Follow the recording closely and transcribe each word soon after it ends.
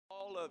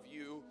of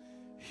you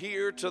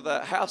here to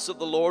the house of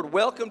the Lord.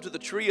 Welcome to the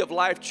Tree of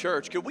Life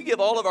Church. Can we give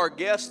all of our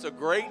guests a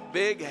great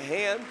big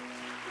hand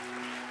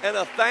and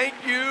a thank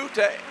you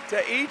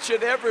to each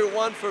and every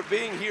one for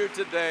being here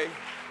today.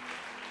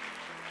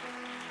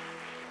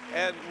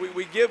 And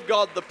we give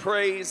God the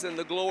praise and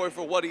the glory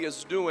for what He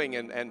is doing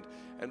and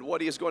what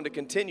He is going to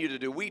continue to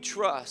do. We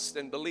trust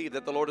and believe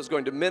that the Lord is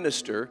going to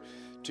minister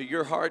to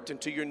your heart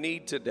and to your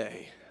need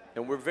today.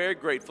 And we're very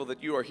grateful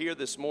that you are here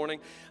this morning.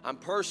 I'm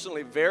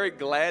personally very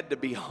glad to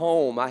be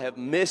home. I have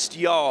missed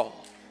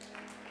y'all.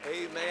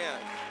 Amen.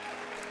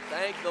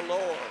 Thank the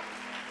Lord.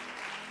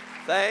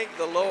 Thank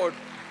the Lord.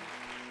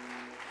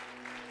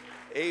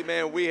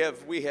 Amen. We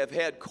have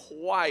had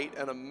quite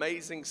an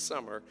amazing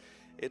summer.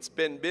 It's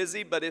been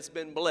busy, but it's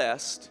been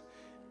blessed.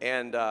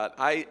 And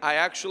I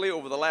actually,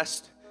 over the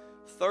last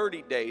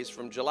 30 days,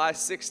 from July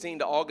 16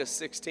 to August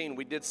 16,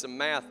 we did some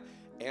math.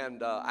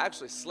 And I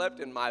actually slept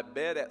in my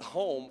bed at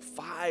home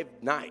 5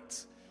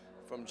 nights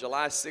from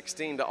July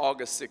 16 to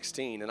August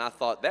 16. And I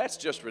thought, that's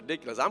just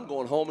ridiculous. I'm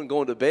going home and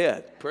going to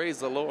bed. Praise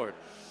the Lord.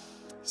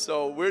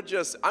 So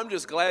I'm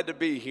just glad to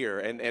be here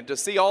and to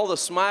see all the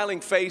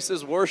smiling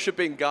faces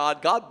worshiping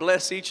God. God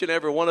bless each and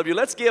every one of you.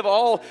 Let's give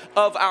all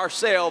of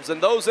ourselves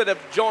and those that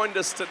have joined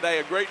us today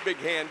a great big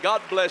hand.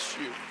 God bless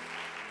you.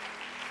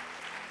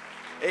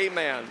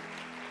 Amen.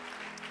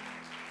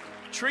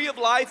 Tree of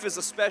Life is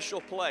a special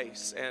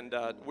place, and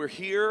we're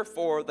here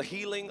for the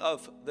healing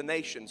of the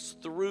nations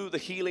through the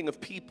healing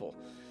of people.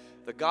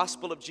 The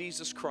gospel of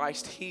Jesus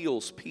Christ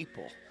heals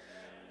people.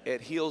 It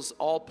heals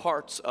all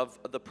parts of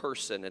the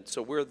person, and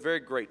so we're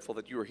very grateful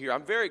that you are here.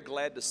 I'm very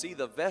glad to see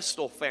the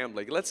Vestal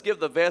family. Let's give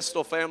the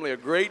Vestal family a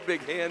great big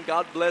hand.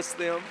 God bless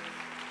them.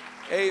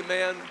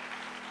 Amen.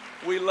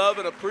 We love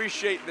and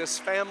appreciate this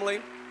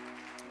family.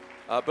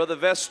 Brother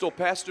Vestal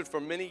pastored for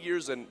many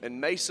years in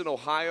Mason,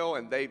 Ohio,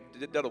 and they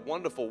did a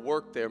wonderful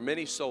work there.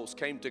 Many souls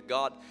came to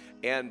God,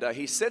 and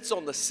he sits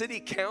on the city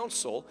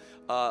council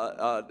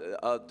at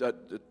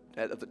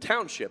the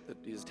township.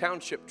 He's a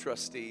township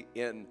trustee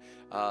in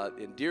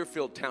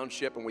Deerfield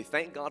Township, and we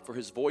thank God for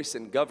his voice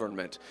in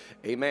government.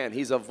 Amen.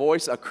 He's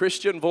a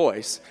Christian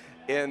voice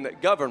in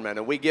government,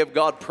 and we give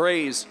God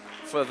praise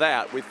for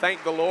that. We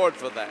thank the Lord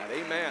for that.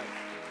 Amen.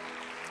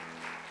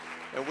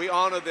 And we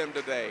honor them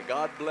today.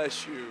 God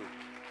bless you.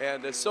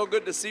 And it's so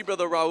good to see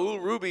Brother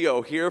Raul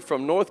Rubio here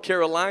from North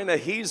Carolina.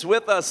 He's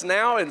with us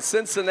now in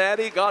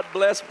Cincinnati. God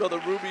bless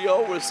Brother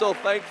Rubio. We're so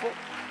thankful.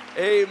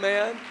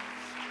 Amen.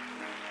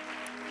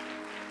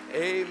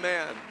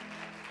 Amen.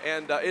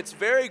 And it's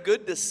very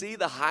good to see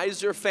the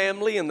Heiser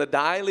family and the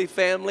Diley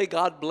family.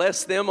 God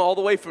bless them all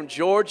the way from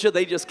Georgia.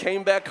 They just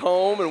came back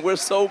home, and we're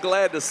so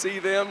glad to see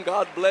them.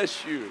 God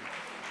bless you.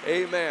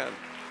 Amen.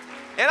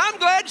 And I'm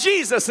glad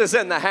Jesus is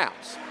in the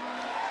house.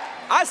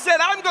 I said,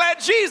 I'm glad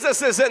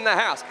Jesus is in the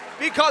house,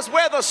 because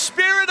where the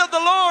Spirit of the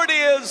Lord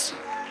is,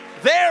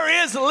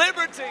 there is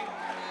liberty.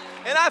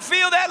 And I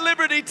feel that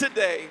liberty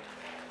today.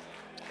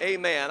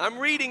 Amen. I'm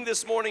reading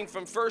this morning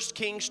from 1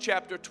 Kings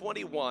chapter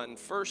 21.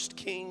 1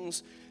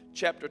 Kings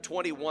chapter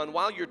 21.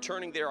 While you're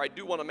turning there, I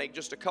do want to make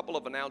just a couple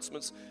of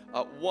announcements.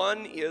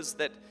 One is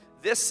that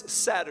this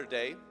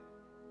Saturday,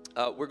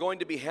 we're going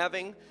to be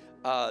having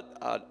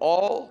an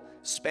all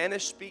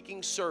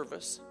Spanish-speaking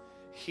service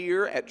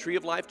here at Tree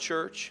of Life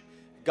Church.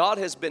 God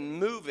has been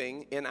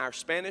moving in our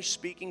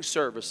Spanish-speaking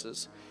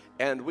services,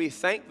 and we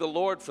thank the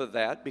Lord for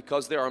that,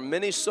 because there are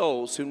many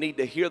souls who need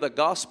to hear the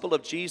gospel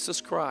of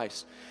Jesus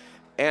Christ.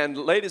 And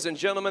ladies and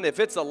gentlemen, if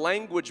it's a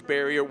language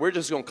barrier, we're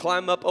just going to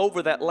climb up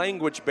over that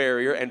language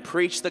barrier and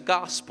preach the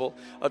gospel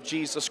of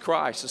Jesus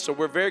Christ. And so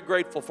we're very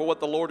grateful for what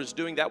the Lord is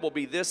doing. That will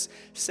be this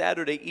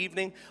Saturday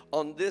evening.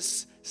 On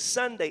this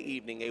Sunday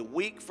evening, a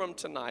week from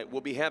tonight,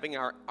 we'll be having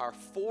our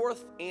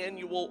fourth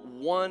annual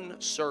One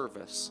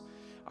Service.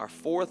 Our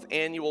fourth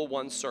annual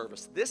One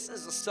Service. This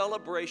is a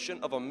celebration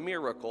of a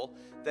miracle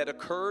that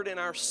occurred in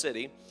our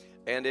city,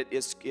 and it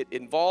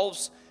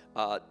involves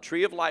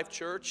Tree of Life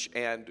Church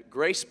and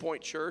Grace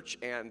Point Church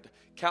and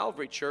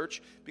Calvary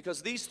Church,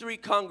 because these three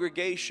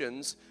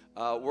congregations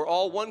were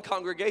all one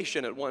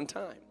congregation at one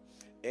time,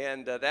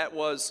 and that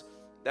was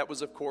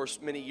of course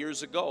many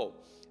years ago,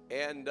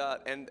 and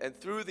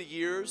through the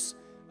years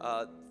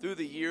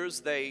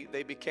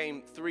they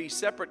became three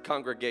separate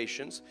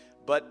congregations.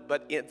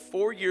 But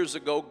 4 years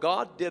ago,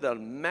 God did a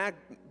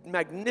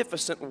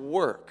magnificent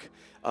work,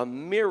 a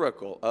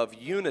miracle of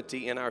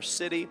unity in our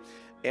city.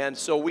 And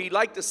so we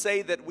like to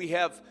say that we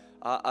have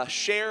a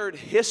shared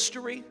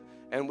history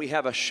and we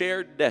have a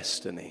shared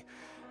destiny.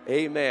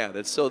 Amen.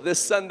 And so this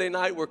Sunday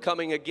night, we're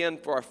coming again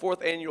for our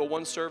fourth annual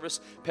One Service.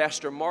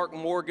 Pastor Mark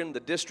Morgan, the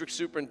district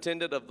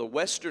superintendent of the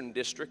Western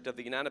District of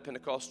the United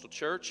Pentecostal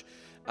Church,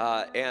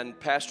 and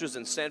pastors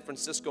in San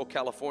Francisco,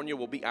 California,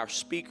 will be our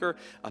speaker.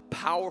 A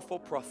powerful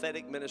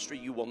prophetic ministry.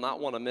 You will not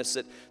want to miss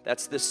it.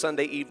 That's this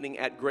Sunday evening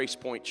at Grace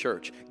Point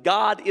Church.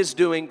 God is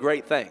doing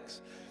great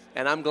things,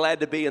 and I'm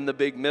glad to be in the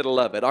big middle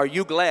of it. Are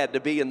you glad to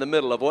be in the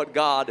middle of what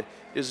God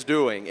is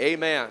doing?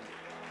 Amen.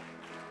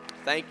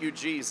 Thank you,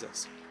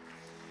 Jesus.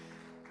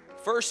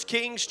 1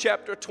 Kings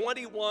chapter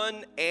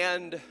 21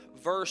 and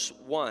verse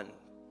 1.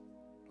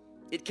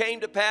 It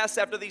came to pass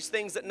after these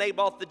things that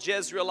Naboth the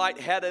Jezreelite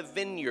had a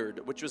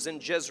vineyard, which was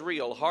in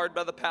Jezreel, hard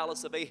by the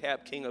palace of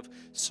Ahab, king of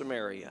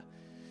Samaria.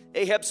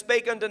 Ahab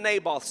spake unto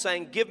Naboth,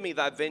 saying, Give me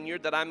thy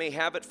vineyard, that I may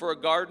have it for a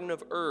garden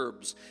of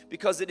herbs,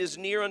 because it is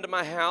near unto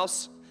my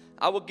house.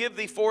 I will give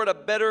thee for it a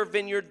better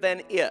vineyard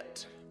than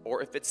it.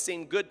 Or if it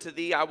seem good to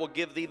thee, I will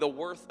give thee the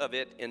worth of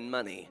it in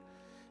money.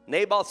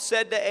 Naboth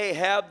said to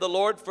Ahab, The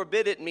Lord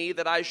forbid it me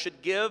that I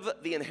should give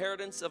the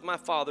inheritance of my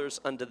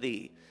fathers unto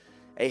thee.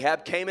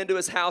 Ahab came into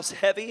his house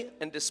heavy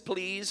and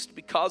displeased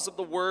because of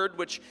the word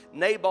which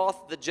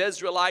Naboth the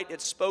Jezreelite had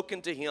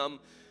spoken to him,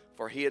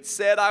 for he had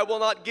said, I will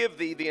not give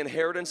thee the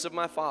inheritance of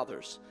my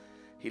fathers.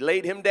 He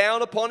laid him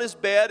down upon his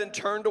bed and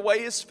turned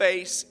away his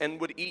face and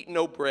would eat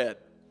no bread.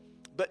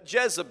 But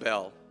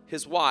Jezebel,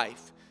 his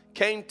wife,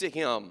 came to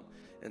him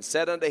and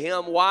said unto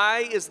him, Why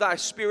is thy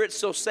spirit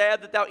so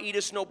sad that thou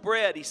eatest no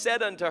bread? He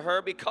said unto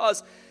her,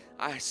 Because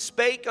I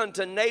spake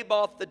unto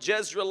Naboth the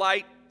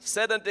Jezreelite,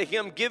 said unto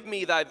him, Give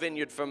me thy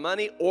vineyard for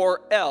money,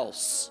 or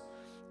else,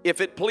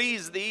 if it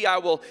please thee, I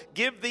will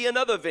give thee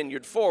another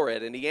vineyard for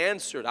it. And he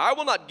answered, I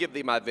will not give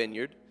thee my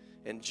vineyard.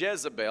 And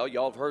Jezebel,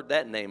 y'all have heard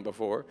that name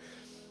before,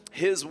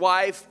 his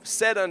wife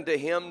said unto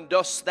him,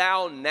 Dost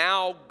thou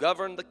now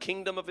govern the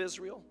kingdom of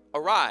Israel?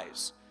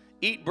 Arise,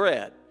 eat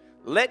bread.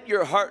 Let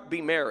your heart be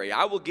merry.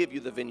 I will give you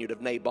the vineyard of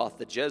Naboth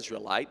the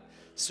Jezreelite.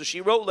 So she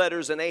wrote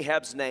letters in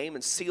Ahab's name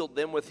and sealed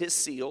them with his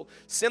seal,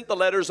 sent the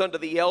letters unto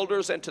the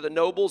elders and to the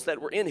nobles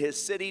that were in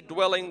his city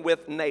dwelling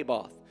with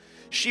Naboth.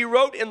 She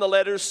wrote in the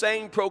letters,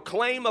 saying,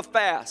 Proclaim a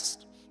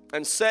fast,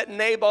 and set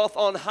Naboth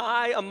on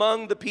high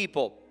among the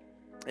people,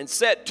 and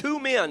set 2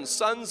 men,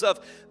 sons of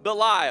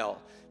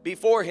Belial,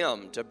 before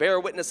him to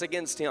bear witness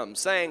against him,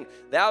 saying,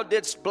 Thou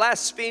didst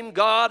blaspheme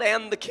God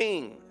and the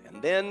king.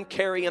 And then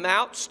carry him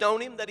out,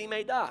 stone him, that he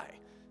may die.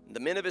 And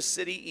the men of his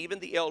city, even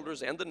the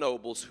elders and the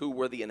nobles, who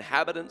were the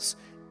inhabitants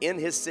in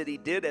his city,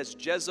 did as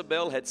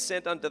Jezebel had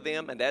sent unto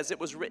them, and as it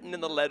was written in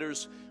the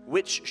letters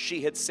which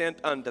she had sent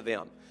unto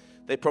them.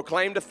 They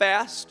proclaimed a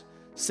fast,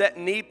 set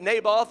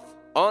Naboth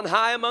on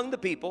high among the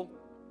people.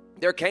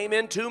 There came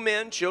in 2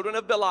 men, children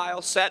of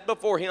Belial, sat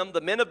before him.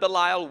 The men of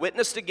Belial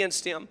witnessed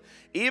against him,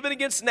 even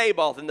against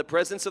Naboth in the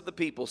presence of the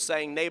people,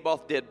 saying,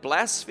 Naboth did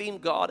blaspheme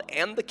God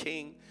and the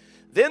king.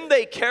 Then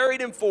they carried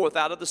him forth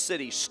out of the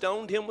city,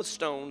 stoned him with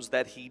stones,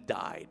 that he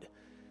died.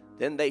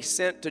 Then they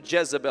sent to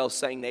Jezebel,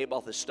 saying,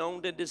 Naboth is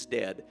stoned and is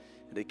dead.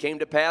 And it came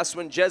to pass,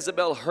 when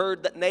Jezebel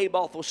heard that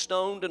Naboth was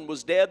stoned and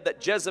was dead,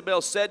 that Jezebel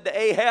said to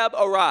Ahab,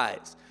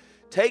 Arise,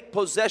 take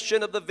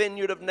possession of the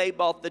vineyard of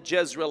Naboth the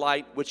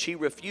Jezreelite, which he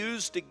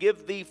refused to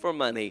give thee for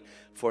money,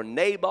 for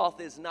Naboth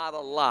is not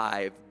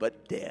alive,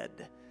 but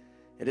dead.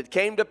 And it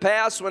came to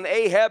pass, when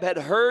Ahab had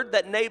heard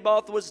that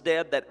Naboth was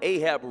dead, that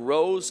Ahab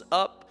rose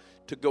up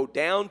to go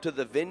down to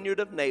the vineyard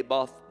of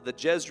Naboth the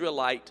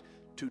Jezreelite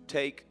to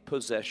take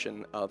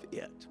possession of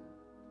it.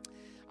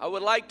 I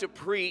would like to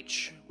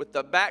preach with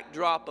the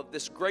backdrop of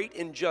this great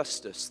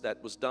injustice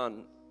that was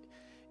done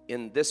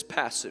in this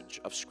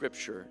passage of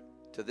Scripture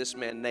to this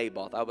man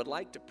Naboth. I would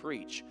like to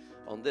preach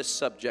on this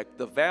subject,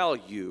 the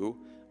value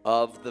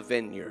of the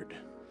vineyard.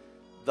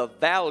 The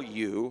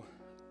value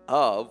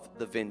of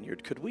the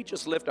vineyard. Could we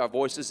just lift our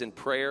voices in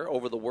prayer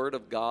over the word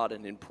of God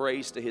and in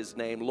praise to his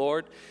name?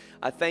 Lord,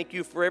 I thank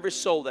you for every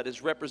soul that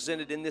is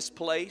represented in this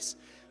place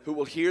who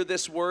will hear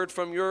this word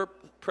from your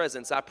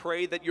presence. I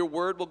pray that your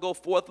word will go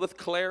forth with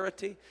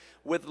clarity,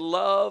 with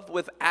love,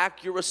 with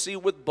accuracy,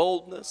 with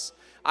boldness.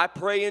 I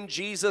pray in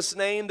Jesus'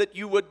 name that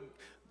you would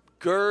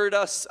gird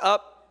us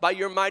up by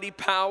your mighty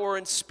power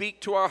and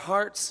speak to our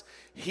hearts,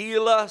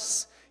 heal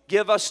us,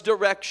 give us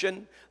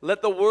direction.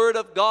 Let the word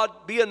of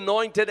God be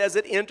anointed as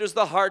it enters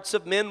the hearts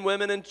of men,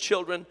 women, and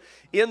children.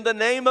 In the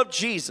name of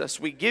Jesus,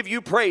 we give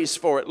you praise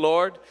for it,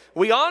 Lord.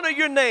 We honor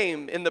your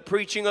name in the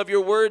preaching of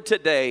your word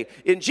today.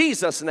 In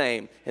Jesus'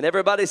 name. And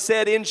everybody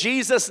said, in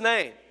Jesus'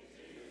 name.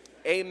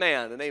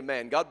 Amen and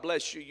amen. God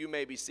bless you. You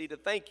may be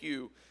seated. Thank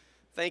you.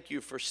 Thank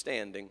you for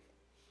standing.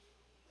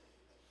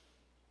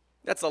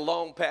 That's a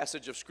long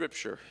passage of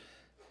Scripture.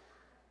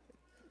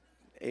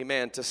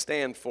 Amen. To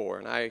stand for.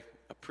 And I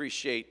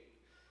appreciate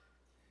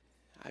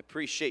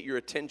your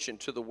attention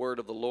to the word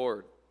of the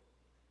Lord.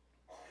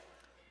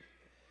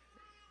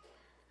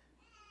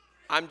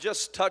 I'm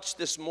just touched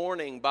this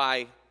morning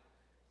by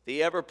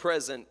the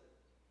ever-present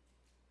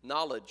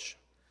knowledge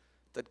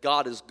that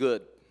God is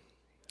good.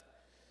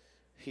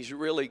 He's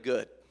really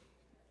good.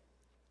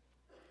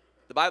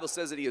 The Bible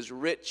says that he is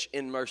rich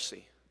in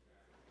mercy.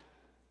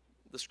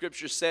 The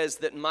Scripture says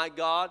that my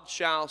God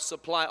shall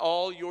supply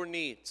all your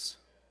needs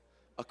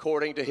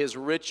according to his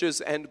riches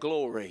and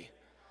glory,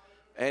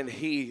 and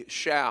he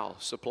shall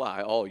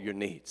supply all your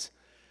needs.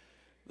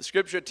 The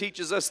Scripture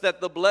teaches us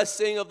that the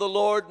blessing of the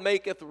Lord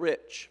maketh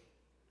rich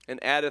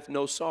and addeth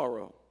no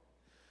sorrow.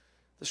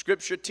 The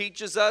Scripture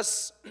teaches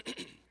us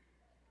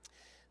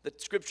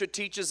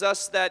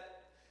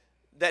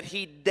that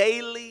he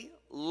daily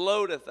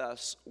loadeth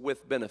us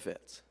with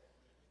benefits.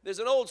 There's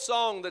an old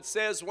song that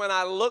says, when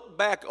I look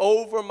back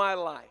over my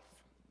life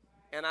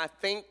and I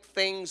think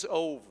things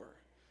over,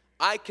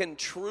 I can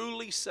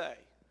truly say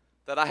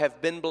that I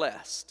have been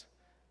blessed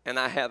and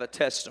I have a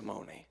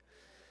testimony.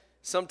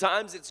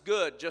 Sometimes it's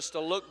good just to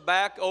look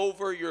back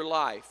over your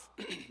life.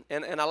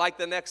 and I like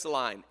the next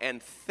line,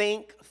 and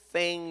think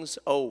things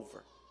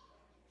over.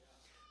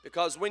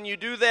 Because when you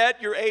do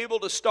that, you're able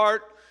to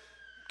start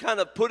kind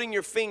of putting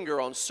your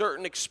finger on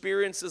certain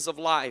experiences of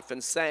life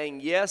and saying,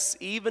 yes,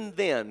 even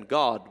then,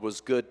 God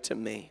was good to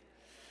me.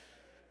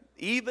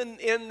 Even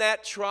in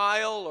that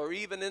trial or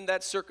even in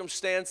that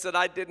circumstance that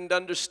I didn't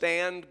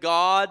understand,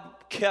 God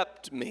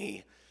kept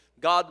me.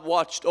 God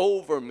watched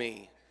over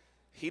me.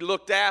 He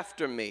looked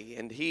after me,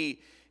 and He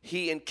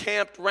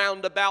encamped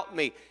round about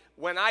me.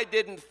 When I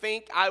didn't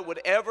think I would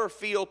ever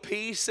feel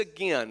peace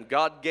again,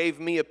 God gave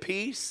me a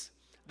peace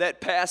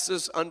that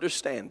passes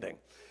understanding.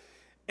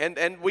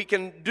 And we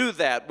can do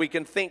that. We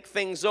can think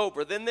things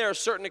over. Then there are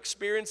certain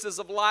experiences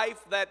of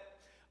life that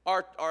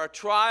are a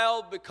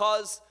trial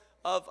because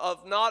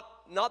of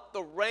not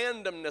the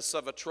randomness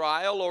of a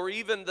trial, or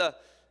even the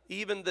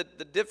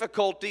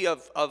difficulty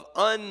of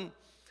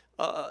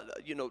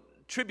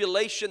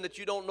tribulation that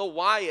you don't know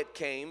why it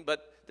came,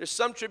 but there's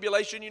some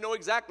tribulation you know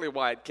exactly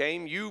why it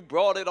came. You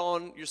brought it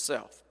on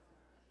yourself.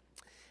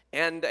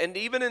 And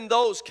even in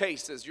those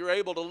cases, you're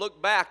able to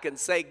look back and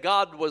say,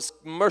 God was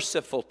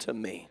merciful to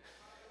me.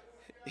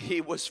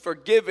 He was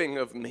forgiving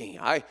of me.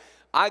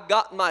 I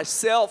got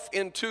myself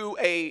into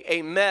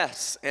a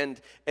mess, and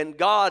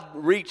God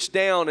reached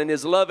down in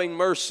His loving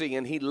mercy,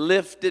 and He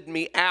lifted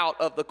me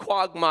out of the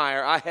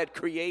quagmire I had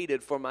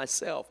created for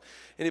myself.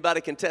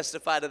 Anybody can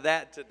testify to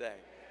that today?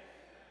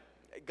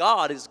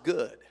 God is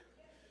good.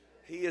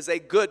 He is a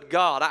good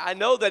God. I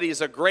know that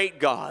He's a great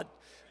God,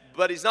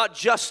 but He's not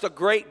just a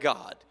great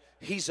God.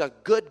 He's a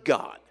good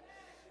God.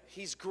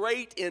 He's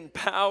great in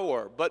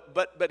power,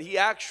 but He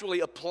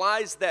actually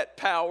applies that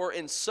power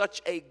in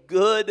such a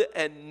good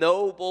and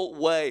noble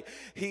way.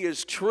 He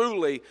is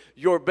truly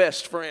your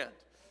best friend.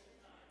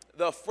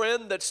 The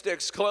friend that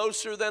sticks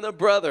closer than a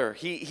brother.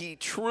 He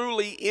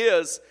truly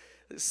is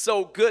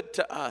so good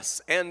to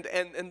us. And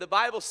the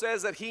Bible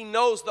says that He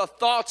knows the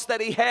thoughts that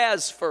He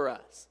has for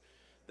us.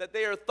 That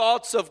they are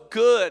thoughts of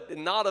good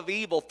and not of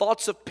evil.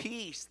 Thoughts of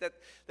peace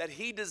that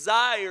He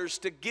desires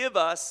to give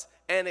us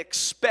an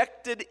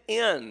expected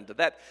end.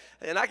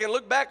 And I can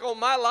look back on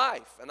my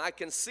life and I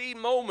can see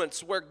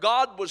moments where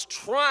God was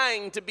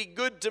trying to be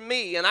good to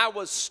me and I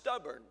was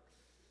stubborn,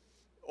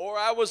 or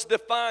I was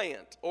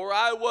defiant, or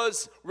I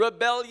was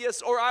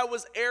rebellious, or I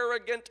was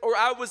arrogant, or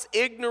I was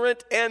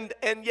ignorant, and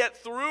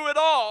yet through it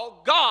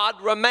all,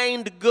 God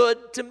remained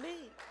good to me.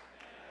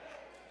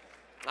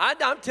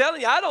 I'm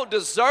telling you, I don't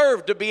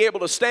deserve to be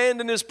able to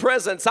stand in His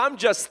presence. I'm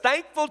just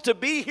thankful to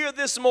be here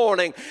this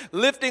morning,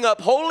 lifting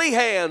up holy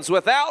hands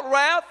without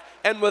wrath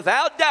and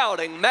without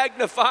doubting,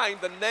 magnifying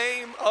the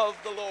name of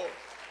the Lord.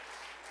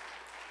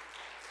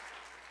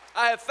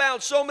 I have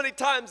found so many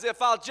times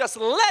if I'll just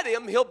let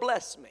Him, He'll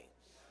bless me.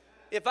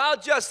 If I'll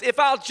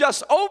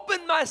just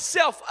open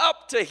myself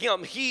up to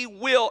Him, He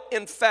will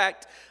in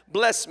fact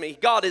bless me.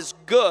 God is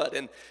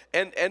good,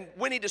 and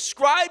when He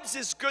describes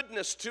His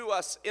goodness to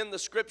us in the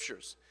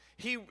Scriptures,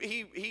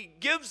 He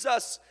gives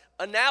us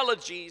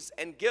analogies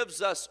and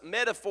gives us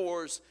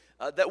metaphors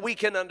that we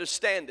can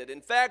understand it.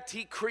 In fact,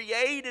 He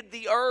created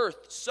the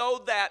earth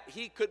so that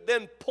He could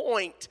then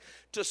point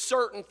to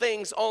certain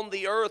things on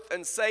the earth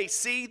and say,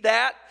 see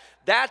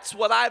that's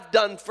what I've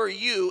done for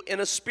you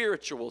in a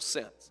spiritual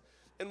sense.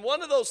 And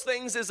one of those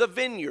things is a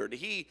vineyard.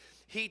 He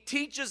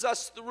teaches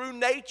us through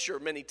nature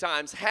many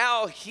times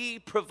how He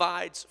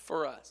provides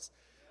for us.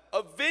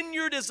 A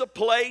vineyard is a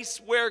place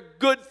where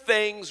good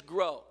things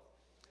grow.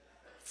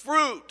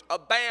 Fruit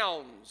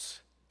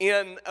abounds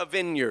in a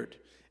vineyard,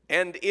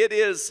 and it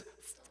is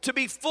to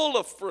be full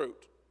of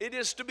fruit. It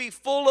is to be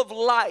full of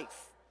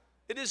life.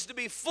 It is to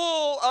be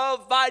full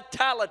of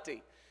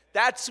vitality.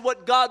 That's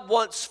what God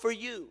wants for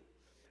you,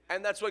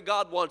 and that's what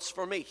God wants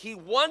for me. He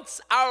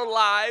wants our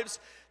lives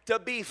to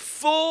be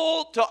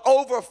full to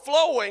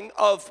overflowing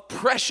of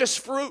precious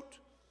fruit.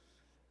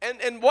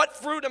 And what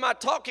fruit am I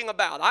talking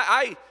about?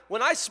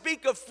 When I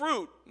speak of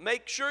fruit,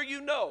 make sure you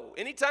know,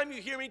 anytime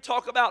you hear me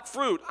talk about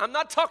fruit, I'm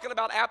not talking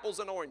about apples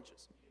and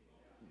oranges.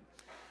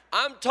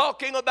 I'm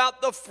talking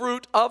about the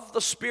fruit of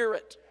the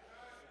Spirit.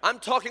 I'm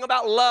talking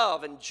about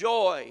love and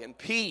joy and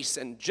peace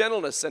and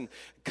gentleness and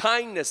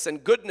kindness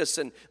and goodness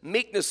and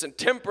meekness and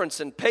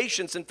temperance and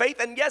patience and faith,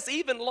 and yes,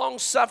 even long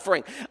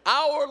suffering.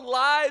 Our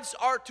lives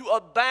are to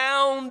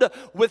abound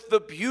with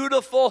the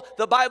beautiful,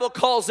 the Bible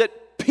calls it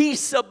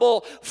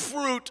peaceable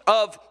fruit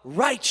of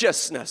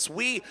righteousness.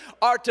 We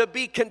are to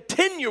be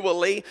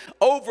continually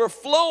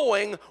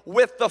overflowing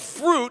with the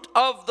fruit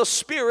of the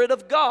Spirit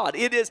of God.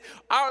 It is,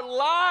 our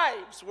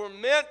lives were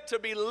meant to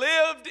be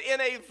lived in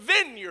a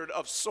vineyard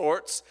of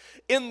sorts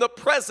in the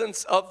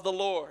presence of the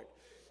Lord.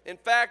 In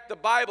fact, the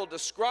Bible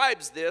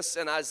describes this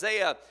in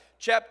Isaiah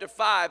chapter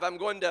 5. I'm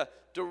going to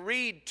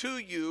read to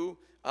you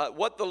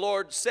what the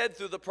Lord said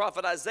through the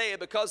prophet Isaiah,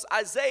 because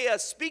Isaiah,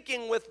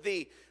 speaking with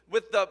the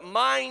with the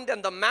mind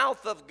and the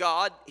mouth of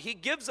God, he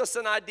gives us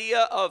an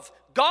idea of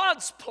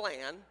God's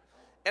plan,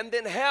 and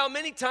then how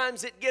many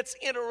times it gets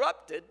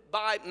interrupted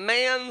by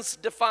man's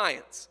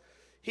defiance.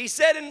 He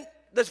said in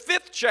the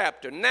 5th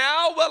chapter,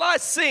 "Now will I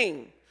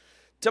sing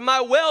to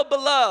my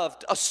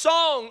well-beloved a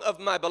song of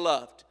my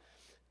beloved,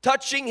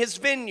 touching his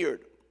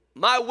vineyard.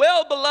 My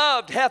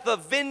well-beloved hath a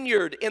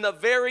vineyard in a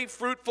very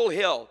fruitful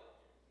hill.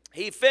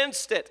 He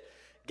fenced it,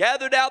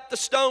 gathered out the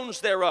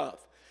stones thereof,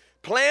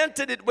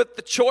 planted it with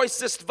the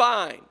choicest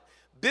vine,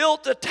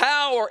 built a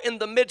tower in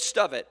the midst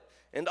of it,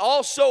 and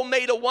also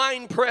made a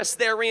winepress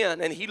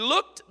therein. And he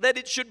looked that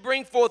it should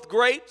bring forth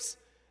grapes,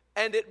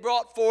 and it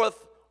brought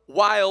forth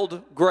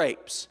wild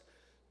grapes."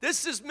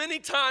 This is many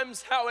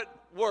times how it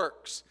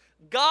works.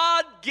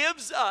 God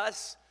gives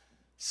us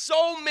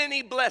so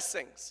many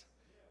blessings.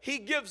 He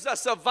gives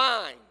us a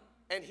vine,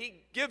 and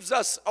he gives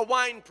us a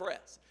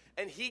winepress,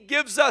 and he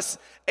gives us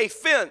a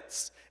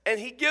fence, and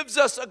he gives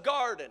us a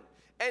garden,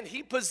 and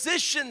he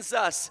positions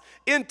us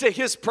into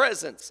his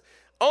presence,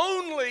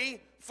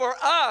 only for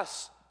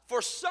us,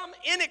 for some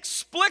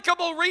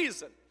inexplicable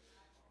reason,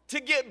 to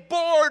get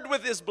bored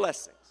with his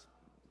blessings,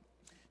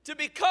 to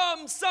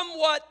become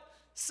somewhat,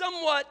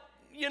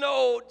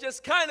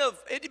 just kind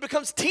of, it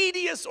becomes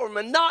tedious or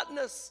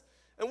monotonous,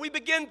 and we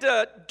begin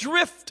to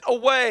drift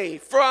away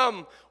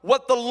from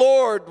what the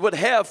Lord would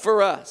have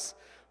for us.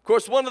 Of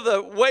course, one of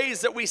the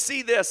ways that we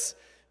see this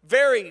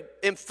very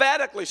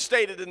emphatically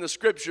stated in the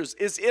scriptures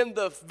is in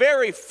the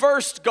very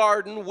first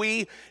garden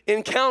we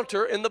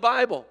encounter in the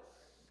Bible.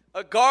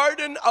 A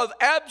garden of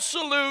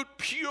absolute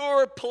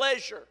pure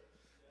pleasure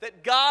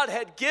that God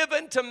had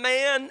given to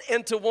man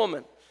and to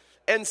woman,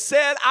 and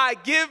said, "I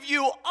give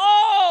you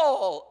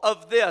all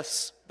of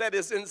this that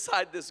is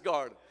inside this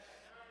garden.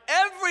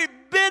 Every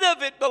bit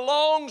of it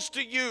belongs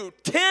to you.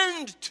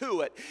 Tend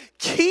to it,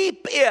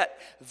 keep it,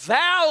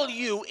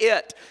 value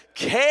it,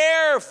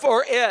 care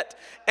for it,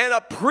 and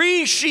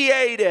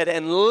appreciate it,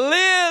 and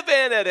live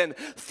in it, and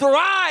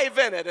thrive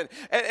in it.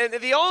 And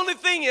the only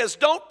thing is,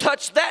 don't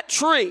touch that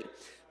tree,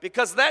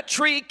 because that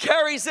tree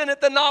carries in it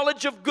the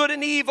knowledge of good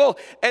and evil,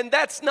 and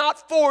that's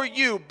not for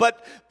you.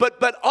 But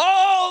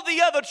all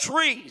the other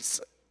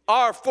trees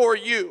are for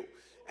you."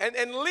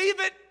 And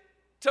leave it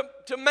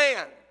to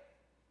man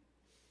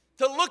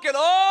to look at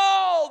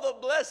all the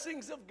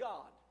blessings of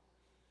God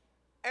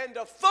and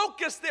to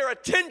focus their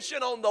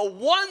attention on the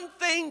one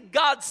thing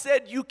God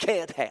said you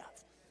can't have.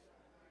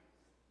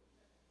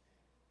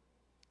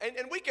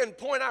 And we can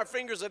point our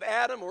fingers at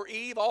Adam or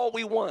Eve all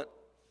we want.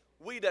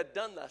 We'd have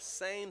done the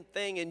same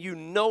thing, and you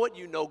know it,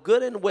 you know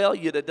good and well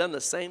you'd have done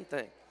the same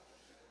thing.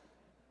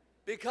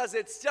 Because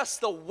it's just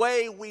the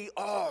way we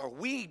are.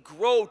 We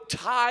grow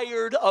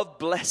tired of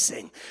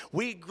blessing.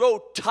 We grow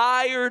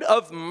tired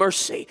of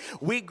mercy.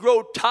 We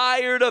grow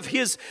tired of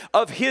his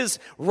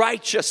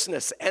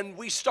righteousness, and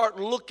we start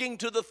looking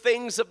to the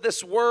things of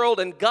this world,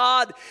 and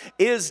God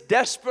is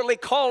desperately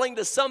calling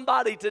to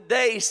somebody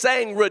today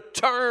saying,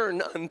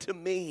 "Return unto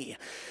me.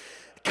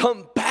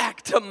 Come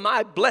back to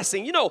my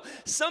blessing." You know,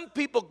 some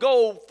people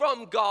go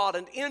from God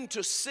and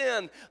into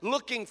sin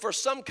looking for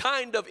some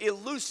kind of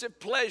elusive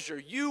pleasure.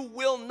 You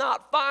will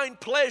not find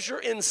pleasure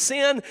in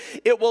sin.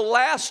 It will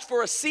last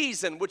for a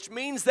season, which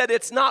means that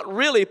it's not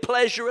really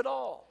pleasure at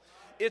all.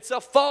 It's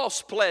a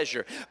false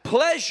pleasure.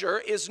 Pleasure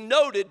is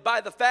noted by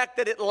the fact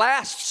that it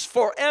lasts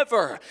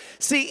forever.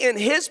 See, in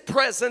his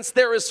presence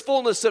there is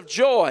fullness of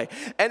joy,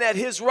 and at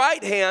his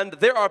right hand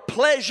there are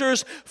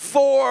pleasures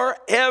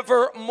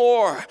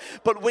forevermore.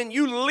 But when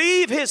you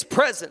leave his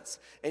presence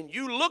and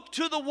you look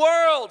to the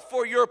world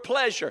for your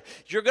pleasure,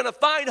 you're going to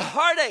find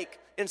heartache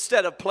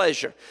instead of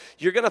pleasure.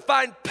 You're going to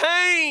find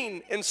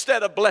pain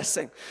instead of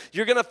blessing.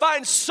 You're going to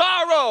find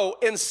sorrow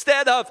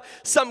instead of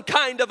some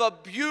kind of a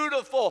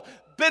beautiful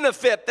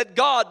benefit that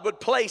God would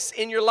place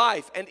in your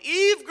life. And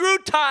Eve grew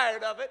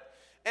tired of it,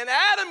 and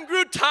Adam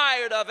grew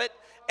tired of it,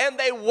 and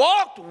they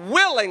walked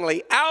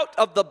willingly out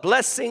of the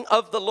blessing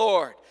of the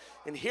Lord.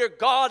 And here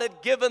God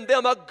had given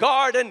them a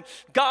garden,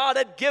 God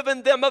had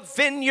given them a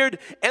vineyard,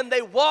 and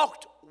they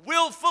walked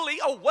willfully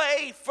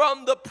away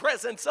from the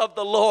presence of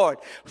the Lord.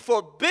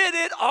 Forbid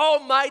it,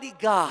 Almighty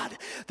God,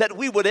 that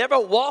we would ever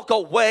walk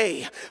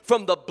away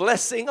from the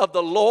blessing of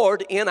the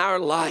Lord in our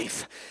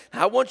life.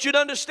 I want you to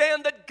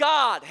understand that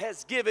God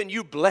has given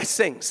you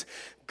blessings.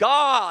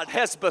 God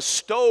has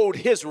bestowed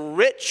his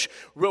rich,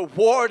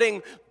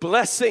 rewarding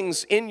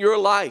blessings in your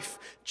life.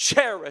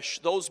 Cherish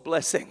those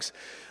blessings.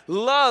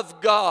 Love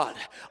God,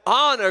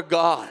 honor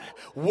God,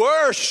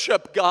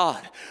 worship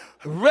God.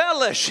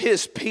 Relish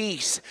his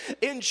peace.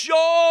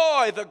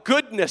 Enjoy the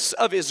goodness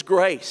of his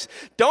grace.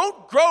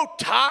 Don't grow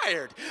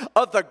tired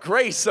of the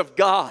grace of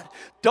God.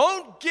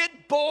 Don't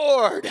get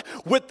bored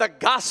with the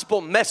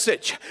gospel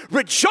message.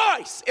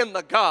 Rejoice in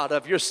the God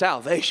of your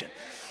salvation.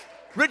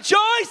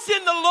 Rejoice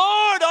in the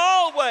Lord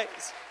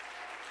always.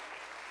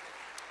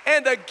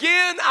 And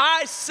again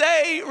I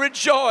say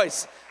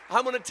rejoice.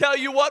 I'm going to tell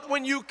you what,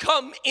 when you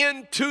come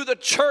into the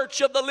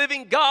church of the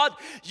living God,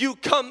 you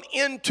come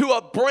into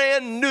a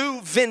brand new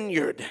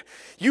vineyard.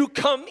 You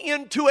come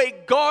into a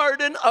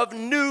garden of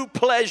new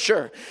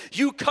pleasure.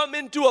 You come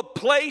into a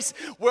place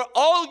where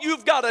all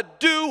you've got to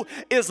do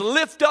is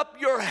lift up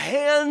your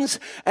hands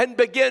and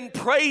begin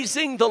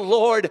praising the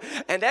Lord.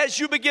 And as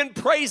you begin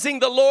praising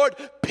the Lord,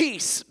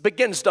 peace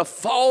begins to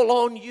fall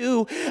on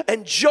you,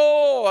 and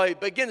joy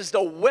begins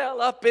to well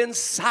up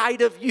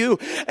inside of you,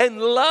 and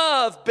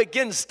love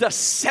begins to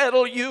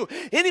settle you.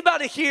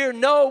 Anybody here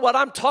know what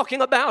I'm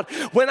talking about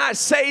when I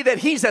say that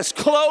He's as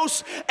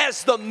close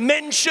as the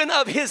mention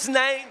of His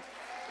name?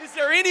 Is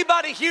there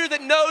anybody here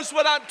that knows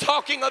what I'm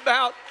talking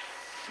about?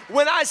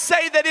 When I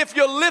say that if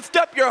you lift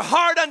up your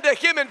heart unto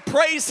Him and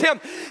praise Him,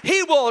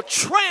 He will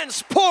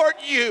transport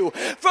you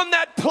from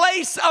that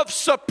place of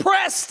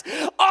suppressed,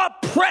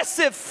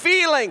 oppressive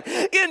feeling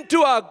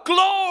into a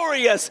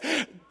glorious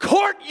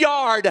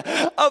courtyard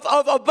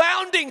of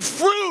abounding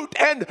fruit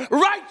and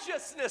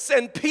righteousness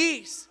and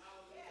peace.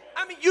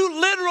 I mean, you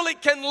literally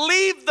can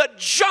leave the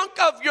junk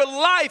of your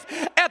life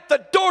at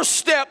the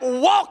doorstep,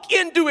 walk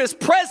into His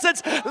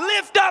presence,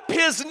 lift up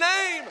His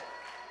name.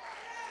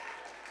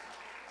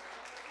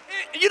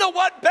 You know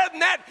what? Better than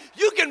that,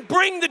 you can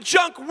bring the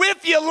junk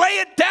with you, lay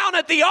it down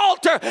at the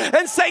altar,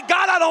 and say,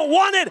 God, I don't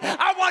want it.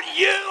 I want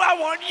you. I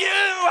want you.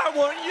 I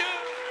want you.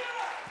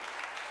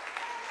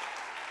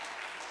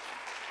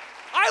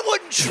 I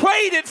wouldn't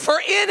trade it for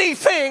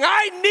anything.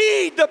 I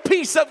need the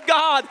peace of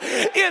God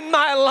in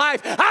my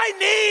life. I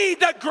need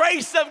the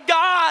grace of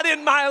God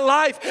in my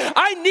life.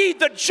 I need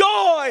the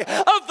joy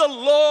of the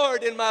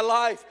Lord in my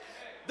life.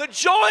 The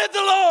joy of the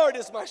Lord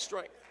is my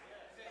strength.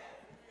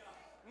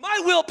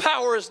 My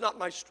willpower is not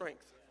my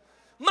strength.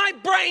 My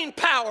brain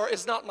power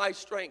is not my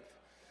strength.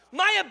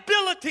 My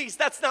abilities,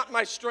 that's not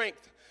my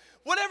strength.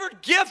 Whatever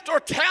gift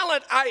or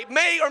talent I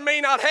may or may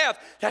not have,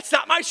 that's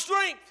not my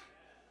strength.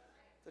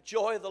 The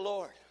joy of the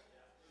Lord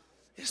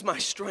is my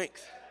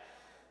strength.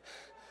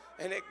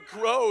 And it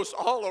grows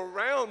all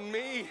around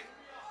me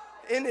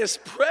in His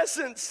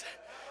presence.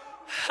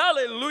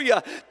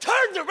 Hallelujah.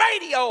 Turn the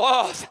radio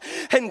off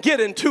and get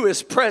into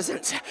His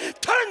presence.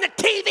 Turn the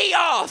TV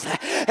off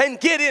and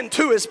get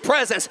into His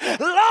presence.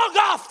 Log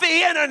off the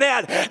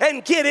internet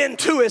and get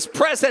into His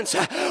presence.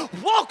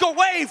 Walk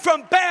away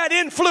from bad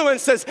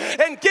influences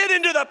and get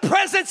into the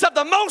presence of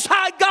the Most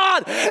High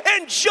God.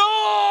 And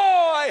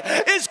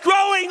joy is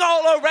growing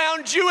all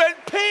around you, and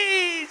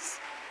peace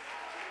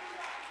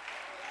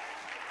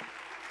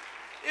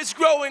is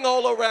growing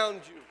all around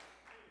you.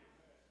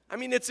 I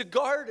mean, it's a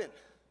garden.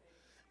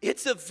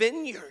 It's a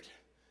vineyard.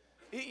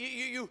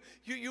 You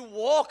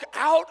walk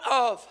out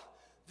of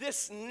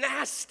this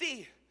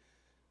nasty,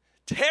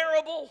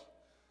 terrible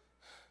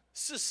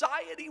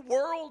society,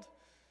 world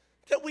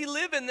that we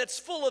live in, that's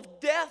full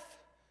of death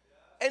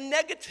and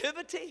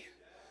negativity,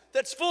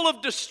 that's full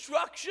of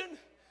destruction,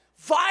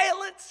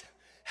 violence,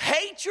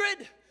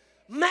 hatred,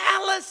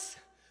 malice.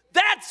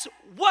 That's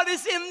what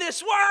is in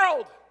this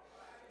world.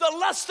 The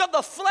lust of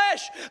the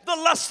flesh, the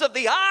lust of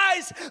the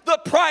eyes, the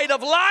pride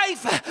of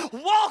life.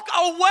 Walk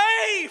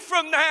away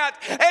from that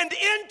and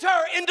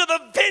enter into the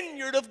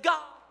vineyard of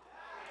God.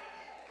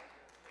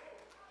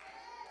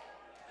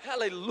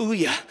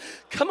 Hallelujah.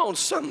 Come on,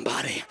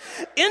 somebody.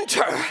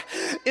 Enter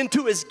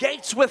into His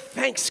gates with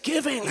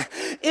thanksgiving.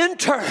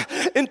 Enter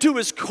into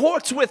His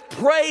courts with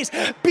praise.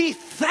 Be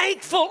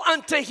thankful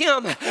unto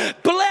Him.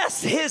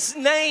 Bless His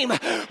name.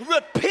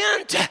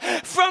 Repent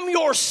from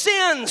your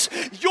sins.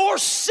 Your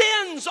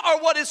sins are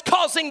what is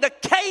causing the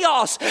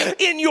chaos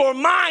in your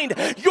mind.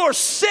 Your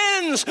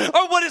sins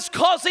are what is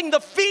causing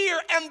the fear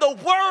and the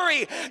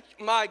worry.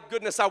 My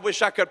goodness, I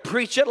wish I could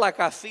preach it like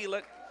I feel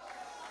it.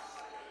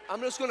 I'm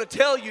just going to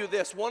tell you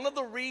this. One of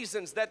the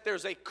reasons that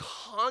there's a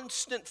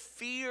constant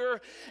fear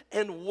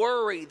and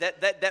worry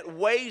that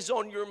weighs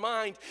on your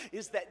mind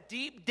is that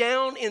deep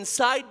down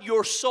inside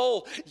your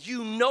soul,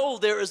 you know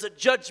there is a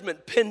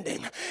judgment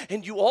pending.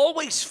 And you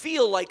always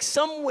feel like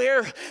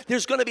somewhere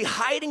there's going to be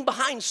hiding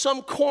behind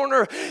some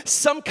corner,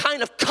 some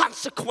kind of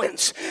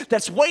consequence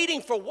that's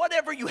waiting for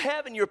whatever you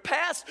have in your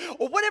past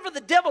or whatever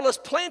the devil has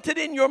planted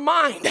in your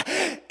mind.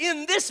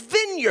 In this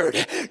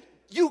vineyard,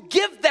 you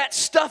give that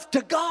stuff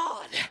to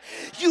God.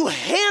 You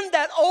hand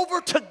that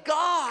over to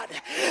God.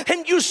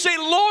 And you say,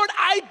 Lord,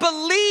 I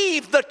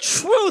believe the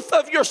truth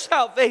of your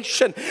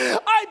salvation.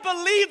 I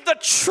believe the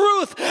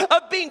truth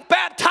of being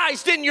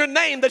baptized in your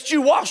name, that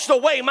you washed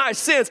away my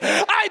sins.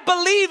 I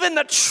believe in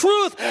the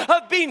truth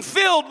of being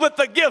filled with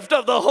the gift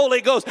of the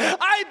Holy Ghost.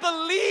 I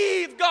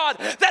believe, God,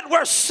 that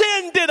where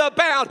sin did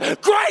abound,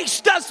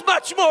 grace does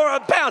much more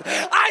abound.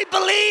 I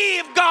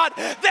believe, God,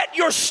 that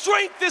your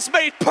strength is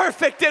made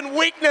perfect in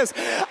weakness.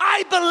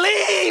 I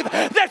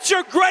believe that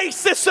your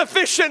grace is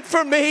sufficient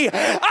for me.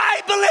 I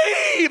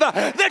believe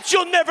that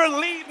you'll never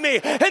leave me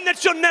and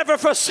that you'll never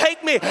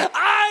forsake me.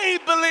 I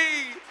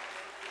believe.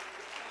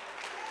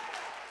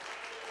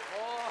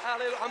 Oh,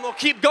 Hallelujah. I'm going to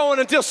keep going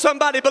until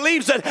somebody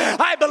believes it.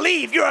 I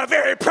believe you're a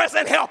very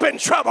present help in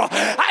trouble.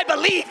 I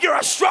believe you're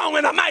a strong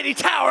and a mighty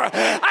tower.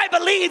 I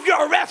believe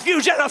you're a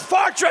refuge and a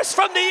fortress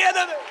from the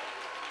enemy.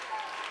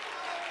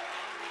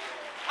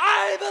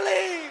 I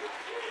believe.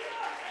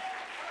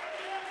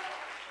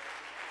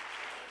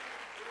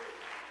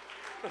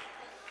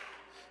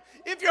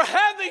 If you're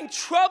having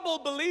trouble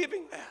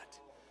believing that,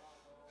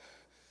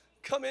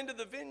 come into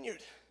the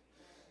vineyard.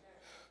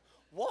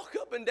 Walk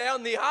up and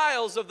down the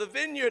aisles of the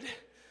vineyard.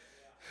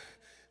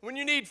 When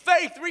you need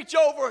faith, reach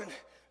over and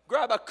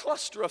grab a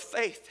cluster of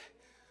faith.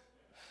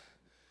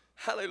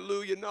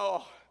 Hallelujah.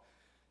 No,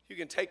 you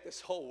can take this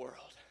whole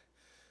world,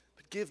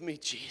 but give me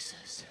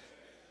Jesus.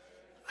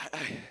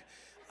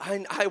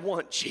 I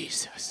want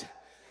Jesus.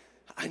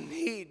 I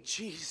need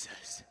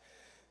Jesus.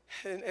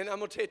 And I'm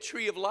going to tell you,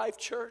 Tree of Life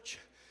Church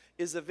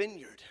is a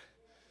vineyard.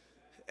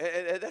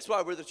 And that's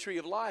why we're the tree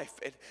of life.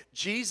 And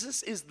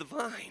Jesus is the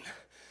vine,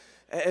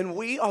 and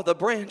we are the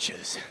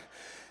branches.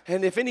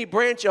 And if any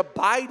branch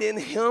abide in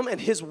him and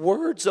his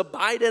words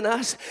abide in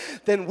us,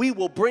 then we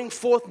will bring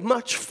forth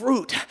much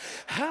fruit.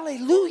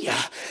 Hallelujah.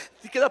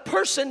 The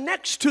person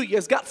next to you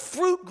has got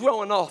fruit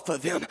growing off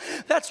of them.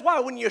 That's why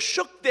when you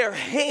shook their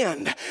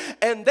hand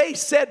and they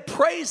said,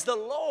 praise the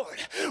Lord,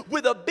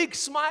 with a big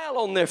smile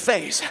on their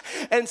face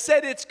and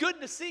said, it's good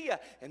to see you.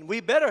 And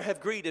we better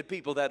have greeted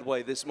people that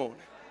way this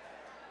morning.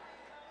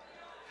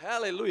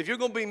 Hallelujah. If you're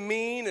going to be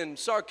mean and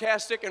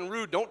sarcastic and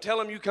rude, don't tell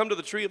them you come to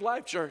the Tree of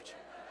Life Church.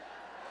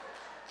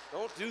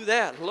 Don't do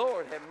that.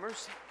 Lord, have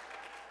mercy.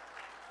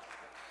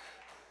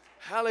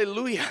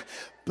 Hallelujah.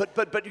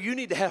 But you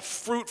need to have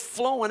fruit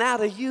flowing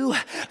out of you,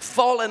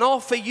 falling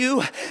off of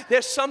you.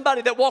 There's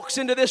somebody that walks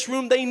into this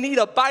room, they need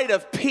a bite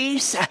of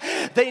peace.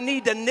 They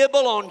need to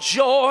nibble on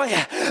joy.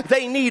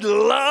 They need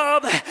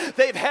love.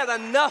 They've had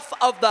enough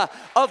of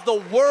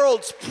the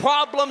world's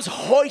problems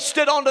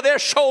hoisted onto their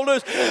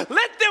shoulders. Let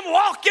them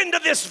walk into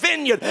this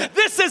vineyard.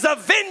 This is a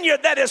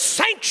vineyard that is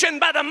sanctioned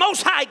by the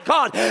Most High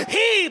God.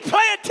 He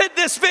planted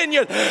this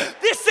vineyard.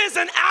 This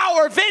isn't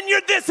our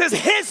vineyard. This is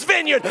his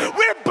vineyard.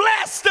 We're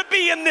blessed to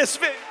be in this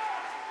vineyard.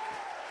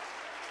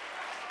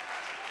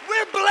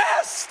 We're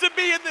blessed to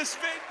be in this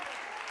vineyard.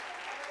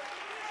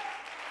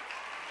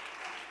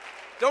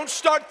 Don't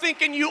start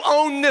thinking you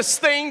own this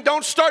thing.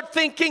 Don't start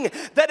thinking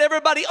that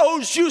everybody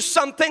owes you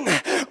something.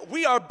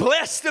 We are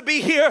blessed to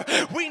be here.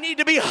 We need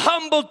to be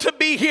humbled to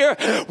be here.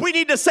 We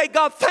need to say,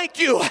 God, thank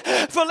you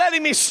for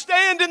letting me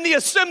stand in the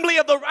assembly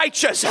of the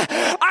righteous.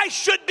 I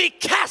should be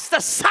cast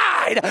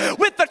aside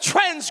with the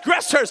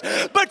transgressors,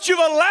 but you've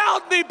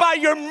allowed me by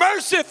your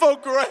merciful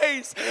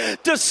grace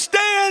to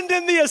stand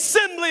in the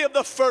assembly of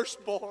the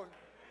firstborn.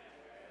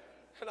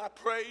 And I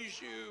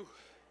praise you.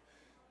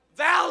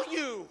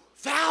 Value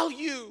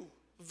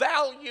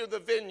the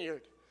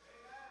vineyard.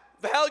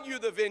 Value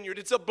the vineyard.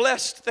 It's a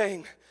blessed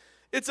thing.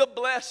 It's a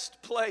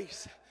blessed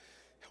place.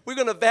 We're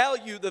going to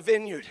value the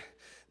vineyard.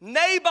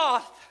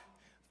 Naboth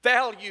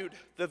valued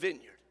the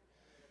vineyard.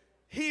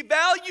 He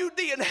valued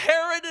the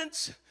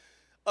inheritance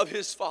of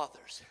his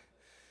fathers.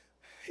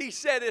 He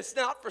said, it's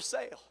not for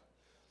sale.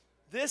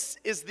 This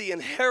is the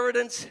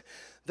inheritance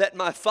that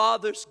my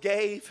fathers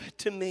gave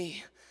to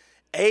me.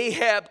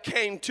 Ahab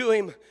came to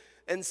him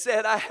and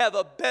said, I have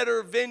a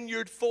better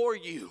vineyard for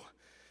you,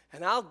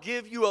 and I'll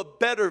give you a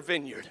better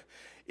vineyard.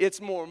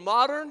 It's more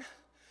modern.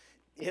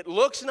 It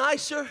looks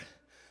nicer.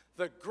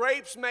 The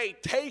grapes may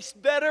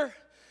taste better.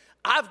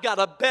 I've got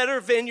a better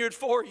vineyard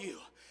for you.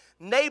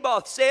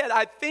 Naboth said,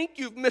 I think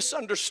you've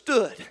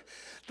misunderstood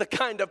the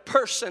kind of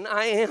person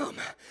I am.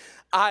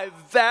 I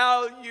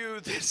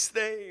value this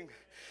thing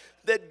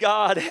that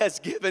God has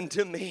given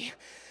to me.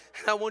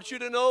 And I want you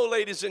to know,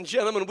 ladies and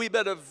gentlemen, we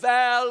better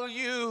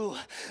value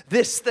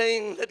this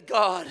thing that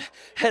God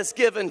has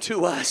given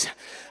to us.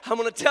 I'm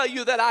going to tell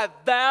you that I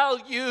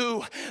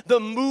value the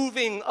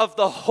moving of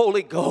the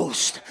Holy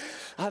Ghost.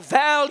 I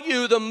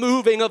value the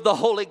moving of the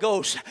Holy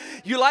Ghost.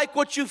 You like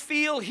what you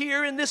feel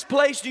here in this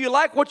place? Do you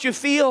like what you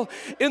feel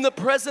in the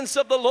presence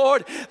of the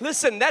Lord?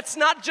 Listen, that's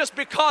not just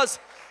because...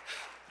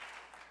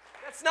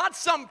 It's not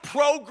some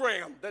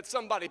program that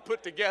somebody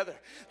put together.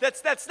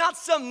 That's not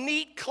some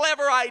neat,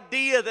 clever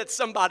idea that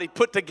somebody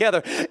put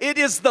together. It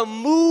is the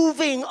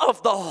moving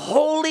of the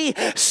Holy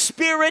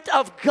Spirit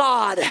of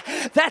God.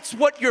 That's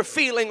what you're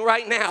feeling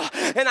right now.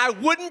 And I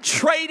wouldn't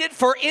trade it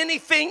for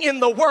anything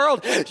in the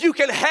world. You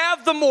can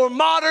have the more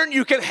modern,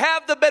 you can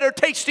have the better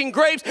tasting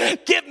grapes.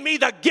 Give me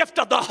the gift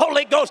of the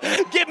Holy Ghost.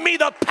 Give me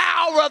the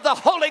power of the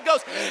Holy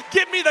Ghost.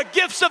 Give me the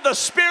gifts of the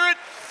Spirit.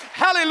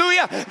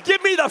 Hallelujah.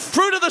 Give me the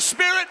fruit of the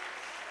Spirit.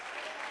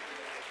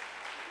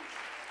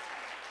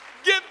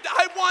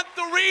 I want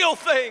the real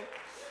thing.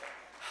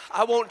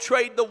 I won't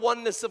trade the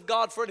oneness of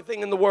God for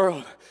anything in the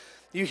world.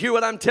 You hear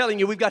what I'm telling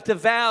you? We've got to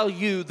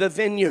value the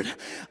vineyard.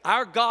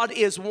 Our God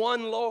is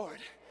one Lord.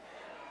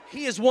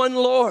 He is one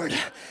Lord.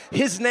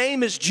 His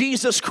name is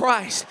Jesus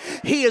Christ.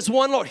 He is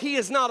one Lord. He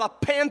is not a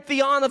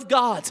pantheon of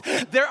gods.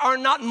 There are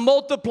not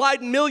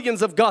multiplied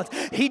millions of gods.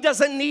 He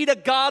doesn't need a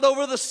God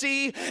over the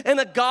sea and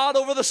a God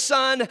over the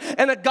sun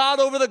and a God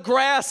over the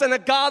grass and a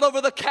God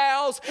over the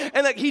cows.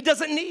 He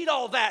doesn't need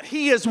all that.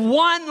 He is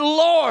one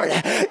Lord.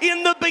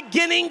 In the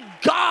beginning,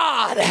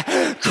 God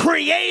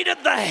created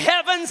the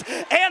heavens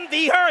and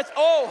the earth.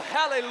 Oh,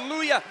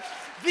 hallelujah.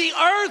 The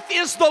earth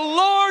is the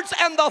Lord's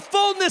and the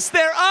fullness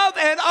thereof,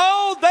 and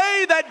all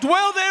they that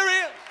dwell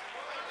therein.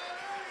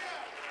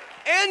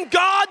 And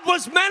God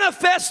was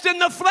manifest in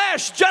the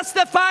flesh,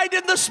 justified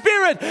in the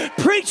spirit,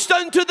 preached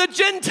unto the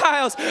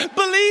Gentiles,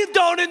 believed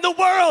on in the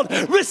world,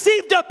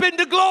 received up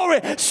into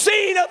glory,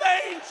 seen of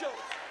angels.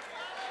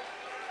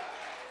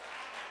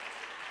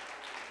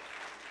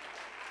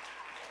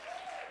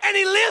 And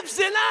He lives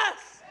in us.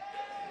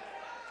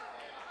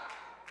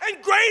 And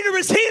greater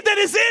is He that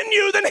is in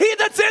you than he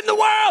that's in the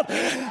world.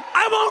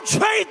 I won't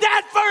trade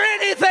that for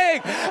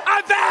anything.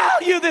 I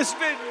value this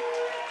vineyard.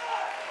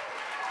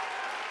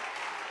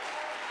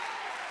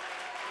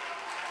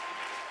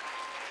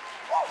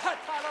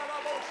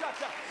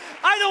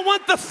 I don't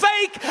want the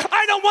fake.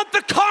 I don't want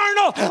the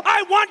carnal.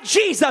 I want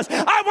Jesus.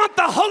 I want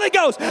the Holy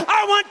Ghost.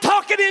 I want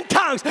talking in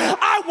tongues.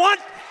 I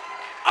want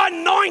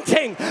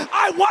anointing.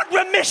 I want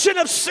remission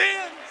of sins.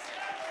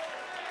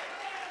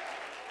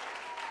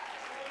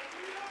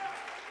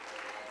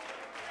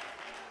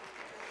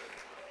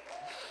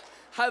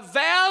 I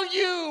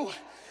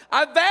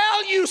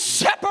value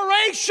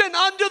separation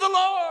under the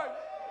Lord.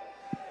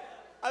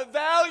 I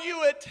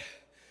value it.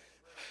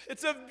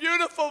 It's a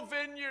beautiful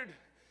vineyard.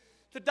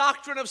 The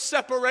doctrine of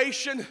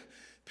separation,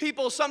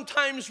 people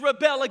sometimes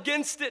rebel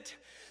against it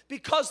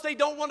because they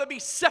don't want to be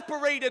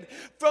separated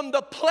from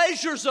the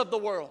pleasures of the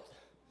world.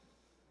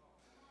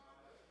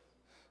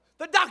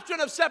 The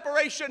doctrine of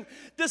separation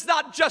does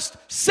not just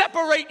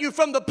separate you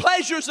from the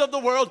pleasures of the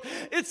world,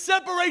 it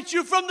separates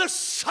you from the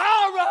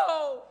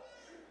sorrow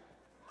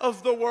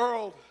of the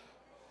world.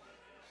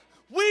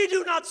 We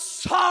do not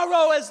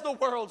sorrow as the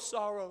world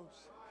sorrows.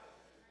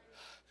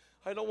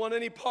 I don't want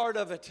any part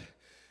of it.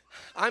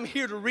 I'm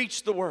here to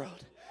reach the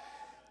world.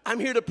 I'm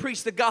here to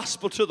preach the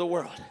gospel to the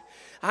world.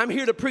 I'm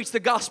here to preach the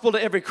gospel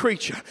to every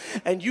creature.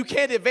 And you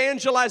can't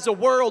evangelize a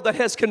world that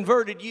has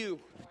converted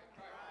you.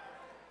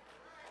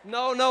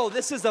 No,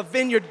 this is a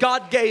vineyard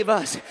God gave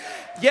us.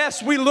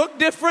 Yes, we look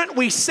different,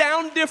 we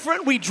sound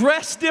different, we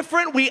dress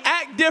different, we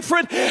act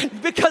different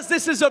because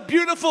this is a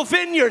beautiful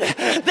vineyard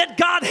that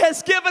God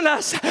has given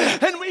us.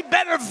 And we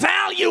better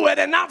value it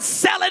and not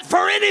sell it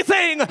for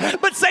anything,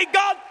 but say,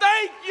 God,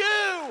 thank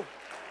you.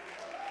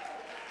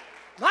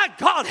 My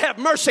God, have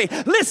mercy.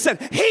 Listen,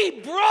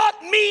 He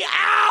brought me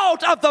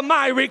out of the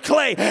miry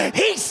clay.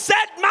 He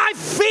set my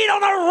feet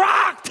on a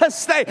rock to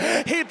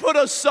stay. He put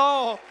a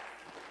song.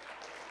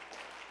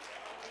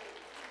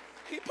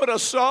 He put a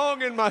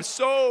song in my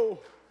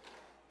soul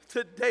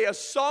today, a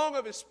song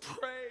of His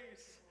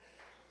praise.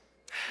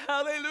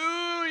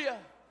 Hallelujah.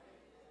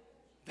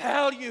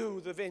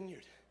 Value the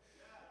vineyard.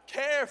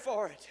 Care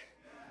for it.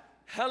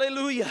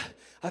 Hallelujah.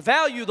 I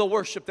value the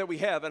worship that we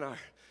have in our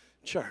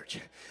church.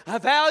 I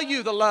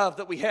value the love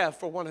that we have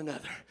for one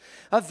another.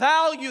 I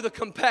value the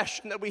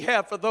compassion that we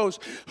have for those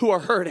who are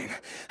hurting.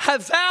 I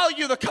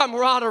value the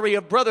camaraderie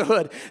of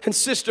brotherhood and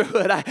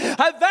sisterhood. I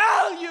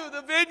value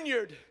the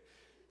vineyard.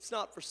 It's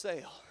not for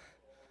sale.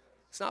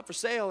 It's not for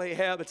sale,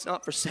 Ahab. It's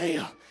not for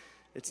sale.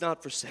 It's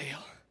not for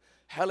sale.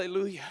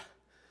 Hallelujah.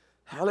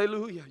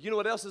 Hallelujah. You know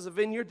what else is a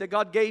vineyard that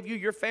God gave you?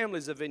 Your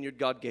family's a vineyard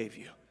God gave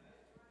you.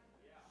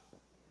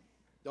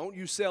 Don't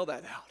you sell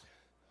that out.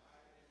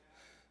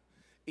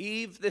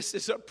 Eve, this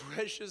is a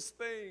precious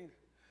thing.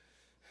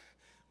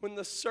 When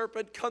the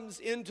serpent comes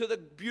into the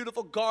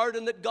beautiful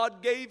garden that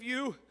God gave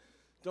you,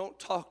 don't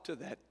talk to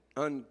that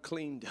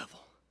unclean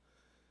devil.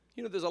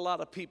 You know, there's a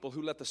lot of people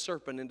who let the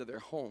serpent into their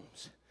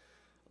homes,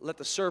 let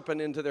the serpent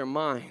into their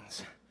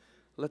minds,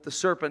 let the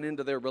serpent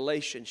into their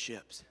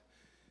relationships.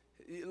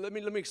 Let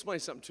me explain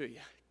something to you.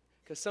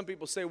 Because some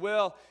people say,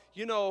 well,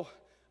 you know,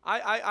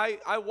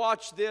 I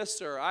watch this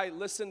or I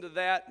listen to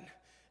that,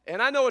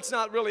 and I know it's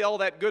not really all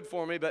that good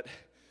for me, but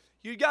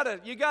you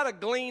gotta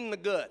glean the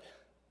good.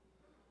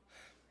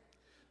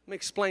 Let me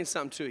explain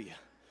something to you.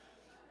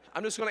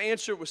 I'm just going to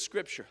answer it with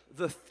Scripture.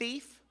 The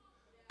thief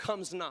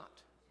comes not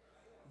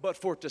but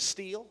for to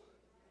steal,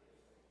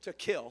 to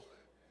kill,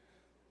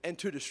 and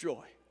to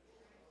destroy.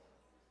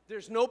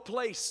 There's no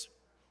place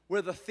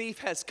where the thief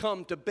has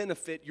come to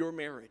benefit your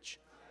marriage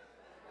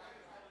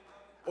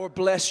or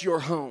bless your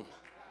home.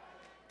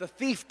 The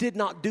thief did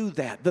not do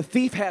that. The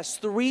thief has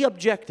three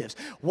objectives.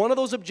 One of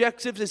those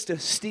objectives is to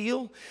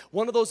steal.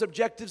 One of those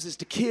objectives is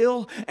to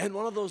kill. And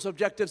one of those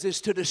objectives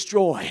is to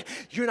destroy.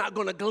 You're not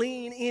going to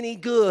glean any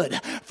good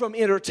from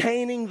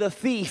entertaining the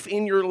thief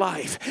in your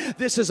life.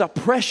 This is a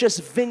precious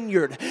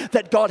vineyard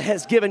that God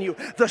has given you.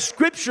 The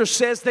Scripture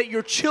says that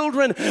your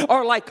children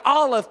are like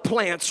olive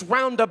plants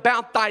round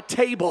about thy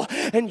table.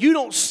 And you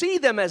don't see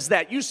them as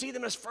that. You see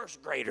them as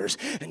first graders.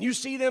 And you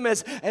see them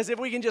as if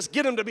we can just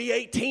get them to be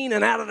 18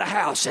 and out of the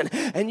house.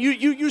 house and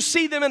you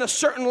see them in a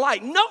certain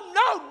light. No,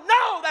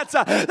 that's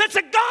a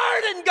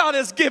garden God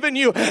has given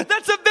you.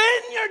 That's a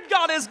vineyard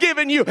God has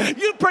given you.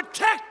 You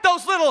protect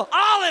those little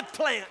olive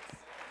plants.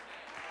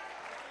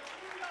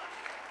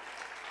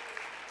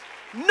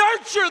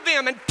 Nurture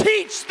them and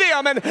teach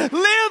them and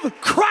live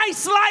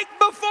Christ-like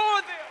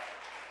before them.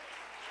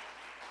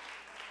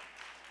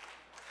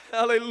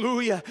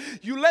 Hallelujah.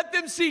 You let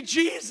them see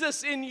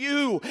Jesus in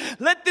you.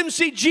 Let them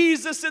see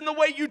Jesus in the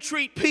way you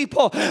treat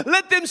people.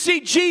 Let them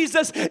see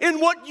Jesus in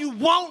what you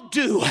won't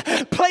do,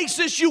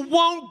 places you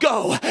won't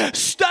go,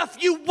 stuff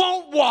you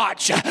won't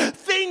watch,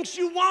 things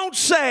you won't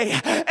say.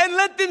 And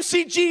let them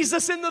see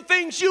Jesus in the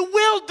things you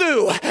will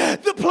do,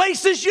 the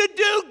places you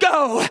do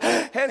go,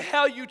 and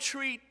how you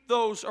treat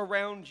those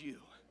around you.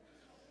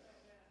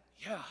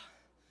 Yeah.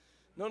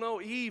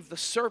 No, Eve, the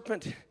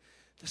serpent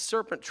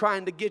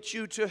trying to get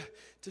you to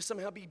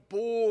somehow be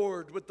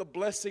bored with the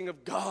blessing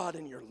of God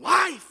in your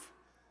life.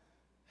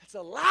 That's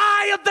a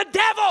lie of the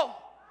devil.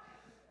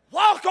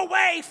 Walk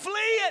away, flee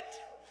it,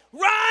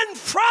 run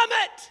from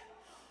it.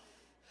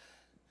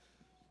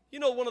 You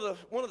know,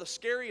 one of the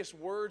scariest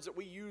words that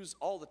we use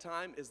all the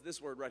time is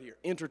this word right here,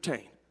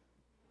 entertain.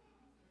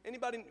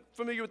 Anybody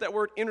familiar with that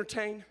word,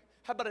 entertain?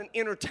 How about an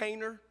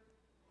entertainer?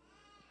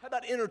 How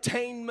about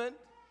entertainment?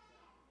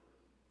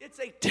 It's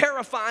a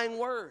terrifying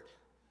word.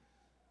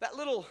 That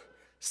little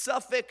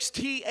suffix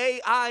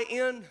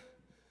T-A-I-N,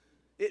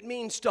 it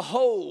means to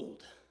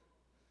hold.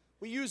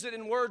 We use it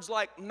in words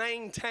like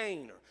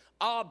maintain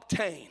or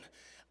obtain,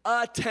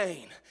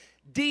 attain,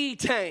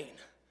 detain,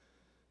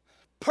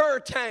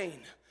 pertain,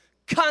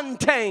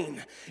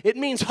 contain. It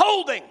means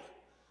holding.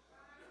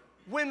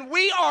 When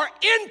we are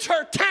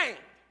entertained,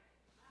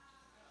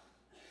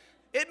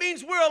 it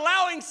means we're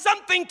allowing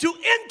something to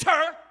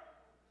enter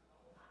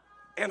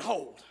and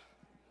hold.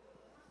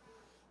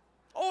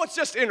 Oh, it's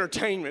just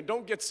entertainment.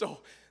 Don't get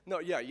so, no,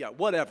 yeah,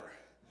 whatever.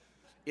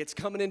 It's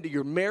coming into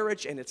your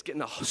marriage and it's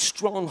getting a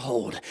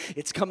stronghold.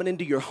 It's coming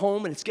into your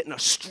home and it's getting a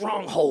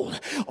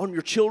stronghold on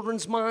your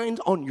children's mind,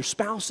 on your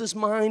spouse's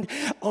mind,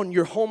 on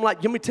your home life.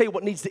 Let me tell you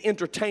what needs to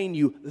entertain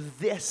you.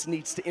 This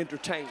needs to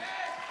entertain you.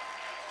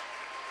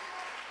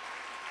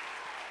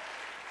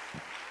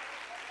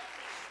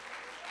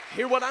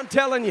 Hear what I'm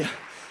telling you.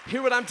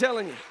 Hear what I'm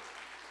telling you.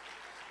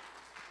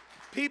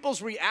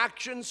 People's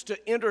reactions to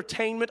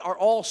entertainment are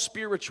all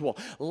spiritual.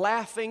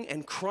 Laughing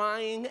and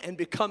crying and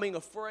becoming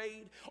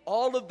afraid.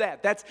 All of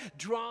that. That's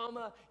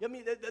drama. I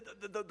mean,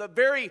 the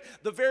very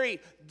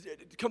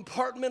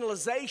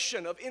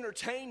compartmentalization of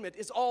entertainment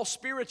is all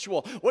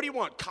spiritual. What do you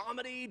want?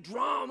 Comedy,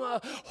 drama,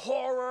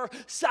 horror,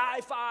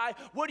 sci-fi.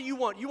 What do you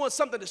want? You want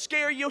something to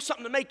scare you,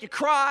 something to make you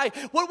cry?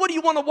 What do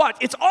you want to watch?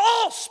 It's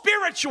all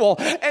spiritual.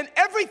 And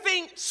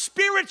everything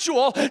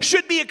spiritual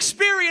should be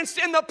experienced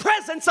in the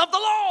presence of the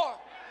Lord.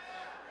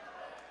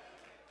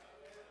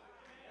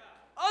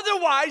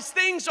 Otherwise,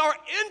 things are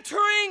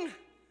entering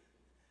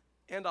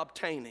and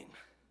obtaining.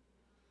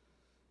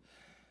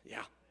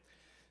 Yeah.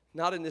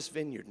 Not in this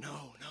vineyard.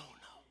 No.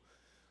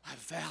 I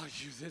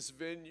value this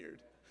vineyard.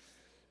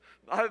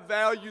 I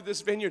value this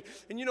vineyard.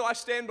 And you know, I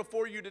stand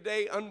before you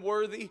today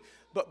unworthy,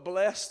 but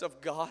blessed of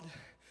God.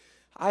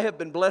 I have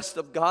been blessed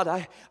of God.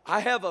 I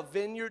have a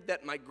vineyard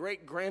that my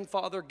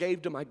great-grandfather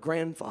gave to my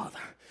grandfather.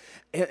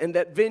 And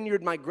that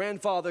vineyard my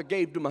grandfather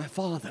gave to my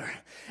father.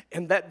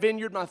 And that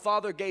vineyard my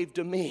father gave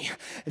to me.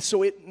 And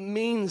so it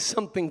means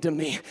something to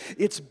me.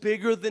 It's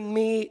bigger than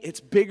me. It's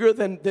bigger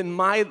than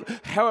my,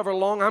 however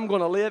long I'm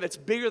going to live. It's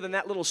bigger than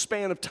that little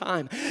span of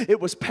time. It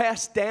was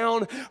passed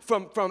down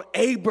from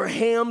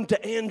Abraham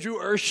to Andrew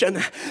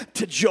Urshan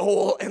to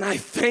Joel. And I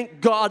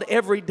thank God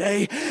every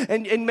day.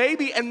 And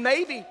maybe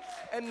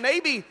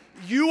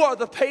you are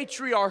the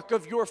patriarch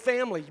of your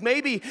family.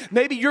 Maybe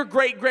your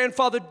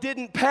great-grandfather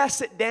didn't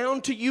pass it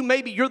down to you.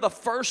 Maybe you're the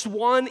first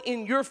one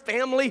in your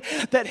family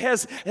that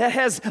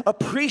has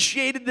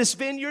appreciated this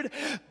vineyard.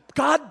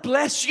 God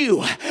bless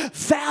you.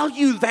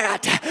 Value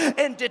that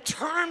and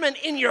determine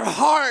in your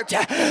heart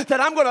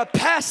that I'm going to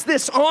pass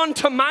this on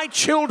to my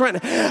children.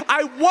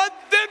 I want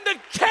them to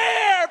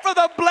care for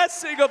the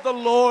blessing of the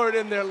Lord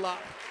in their life.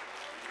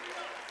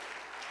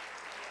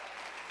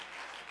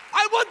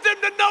 I want them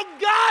to know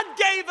God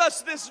gave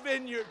us this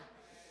vineyard.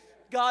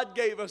 God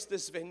gave us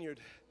this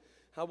vineyard.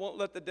 I won't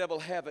let the devil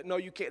have it. No,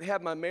 you can't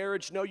have my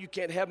marriage. No, you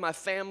can't have my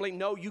family.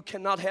 No, you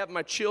cannot have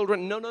my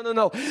children.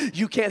 No.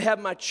 You can't have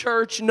my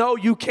church. No,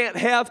 you can't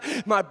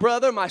have my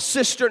brother, my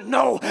sister.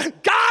 No,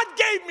 God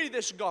gave me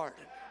this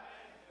garden.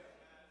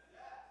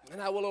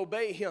 And I will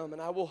obey him,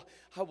 and I will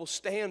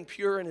stand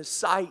pure in his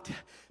sight,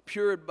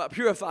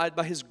 purified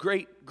by his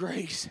great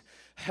grace.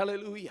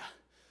 Hallelujah.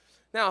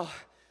 Now,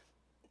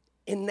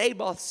 in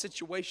Naboth's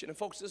situation, and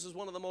folks, this is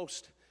one of the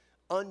most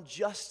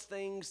unjust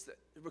things that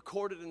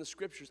recorded in the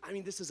scriptures. I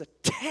mean, this is a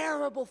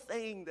terrible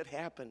thing that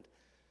happened.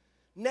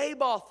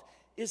 Naboth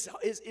is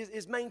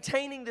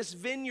maintaining this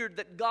vineyard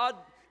that God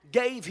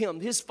gave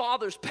him. His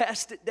fathers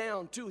passed it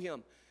down to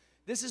him.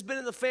 This has been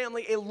in the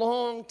family a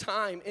long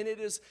time, and it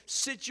is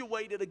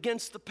situated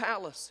against the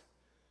palace.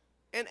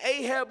 And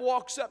Ahab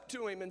walks up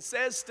to him and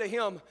says to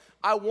him,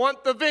 I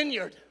want the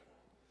vineyard.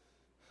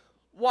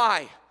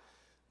 Why?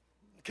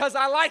 Because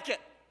I like it.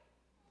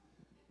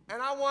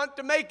 And I want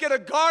to make it a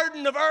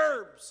garden of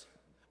herbs.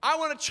 I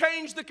want to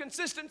change the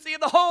consistency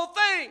of the whole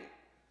thing.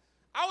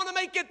 I want to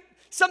make it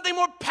something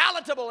more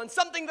palatable and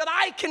something that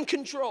I can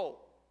control.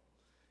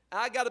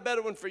 I got a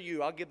better one for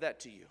you. I'll give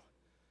that to you.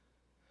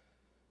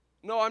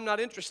 No, I'm not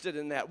interested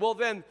in that. Well,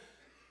 then,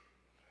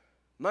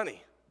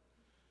 money.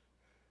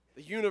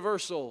 The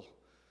universal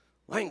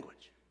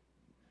language.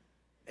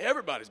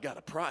 Everybody's got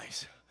a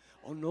price.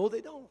 Oh, no,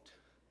 they don't.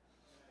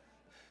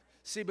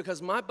 See,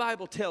 because my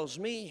Bible tells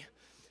me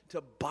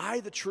to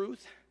buy the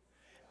truth,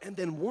 and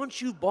then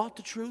once you've bought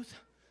the truth,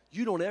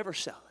 you don't ever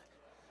sell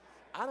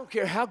it. I don't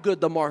care how good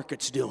the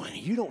market's doing.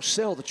 You don't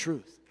sell the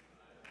truth.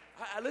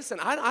 Listen,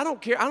 I don't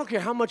care. I don't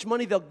care how much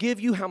money they'll give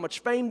you, how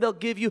much fame they'll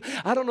give you.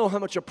 I don't know how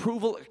much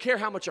approval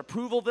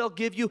they'll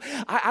give you.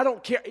 I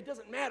don't care. It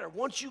doesn't matter.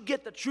 Once you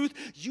get the truth,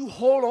 you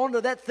hold on to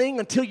that thing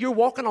until you're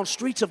walking on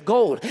streets of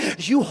gold.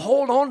 You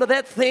hold on to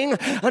that thing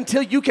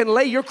until you can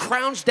lay your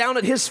crowns down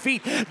at his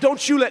feet.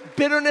 Don't you let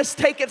bitterness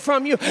take it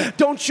from you.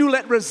 Don't you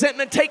let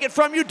resentment take it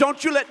from you.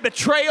 Don't you let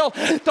betrayal,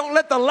 don't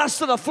let the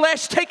lust of the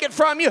flesh take it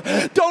from you.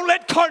 Don't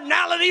let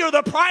carnality or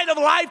the pride of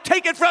life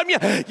take it from you.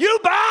 You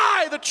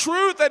buy the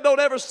truth and don't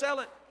ever sell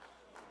it.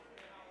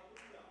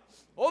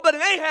 Oh, but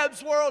in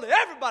Ahab's world,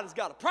 everybody's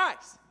got a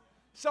price.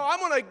 So I'm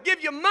going to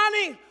give you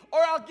money or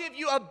I'll give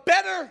you a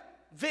better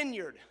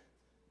vineyard.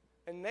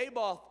 And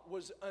Naboth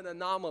was an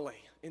anomaly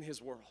in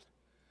his world.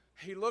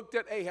 He looked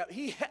at Ahab.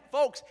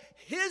 Folks,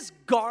 his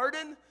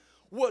garden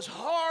was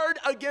hard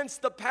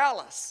against the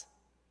palace.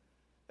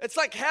 It's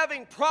like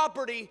having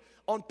property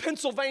on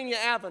Pennsylvania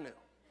Avenue.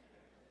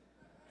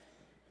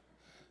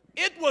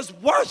 It was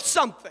worth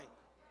something.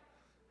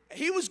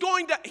 He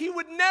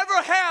would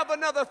never have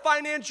another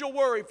financial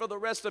worry for the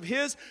rest of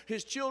his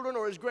children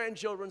or his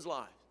grandchildren's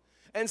life.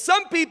 And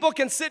some people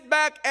can sit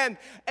back and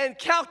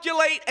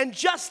calculate and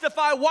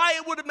justify why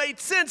it would have made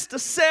sense to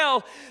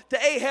sell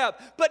to Ahab.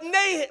 But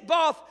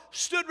Naboth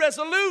stood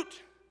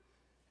resolute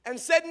and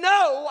said,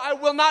 no, I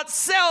will not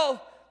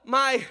sell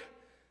my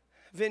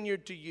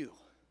vineyard to you.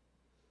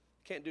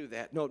 Can't do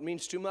that. No, it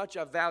means too much.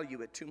 I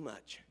value it too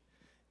much.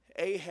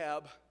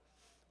 Ahab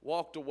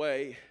walked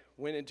away,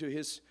 went into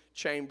his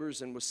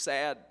chambers and was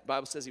sad. The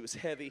Bible says he was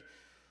heavy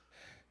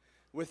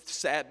with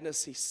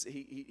sadness.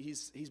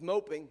 He's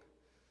moping.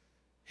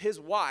 His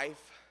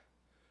wife,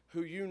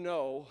 who you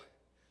know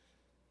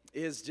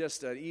is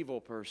just an evil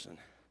person,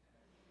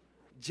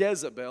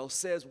 Jezebel,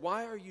 says,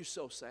 why are you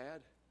so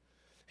sad?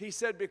 He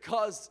said,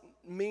 because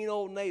mean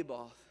old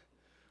Naboth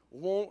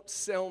won't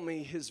sell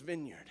me his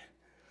vineyard.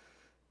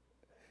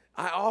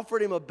 I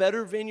offered him a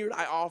better vineyard.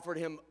 I offered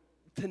him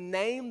to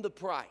name the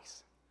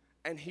price,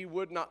 and he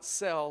would not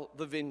sell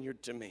the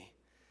vineyard to me.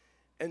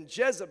 And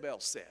Jezebel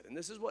said, and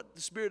this is what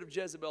the spirit of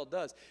Jezebel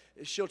does,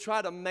 is she'll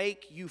try to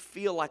make you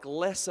feel like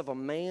less of a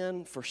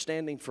man for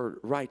standing for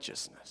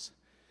righteousness.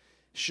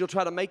 She'll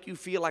try to make you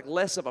feel like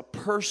less of a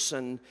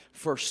person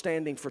for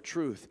standing for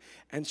truth.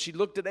 And she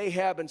looked at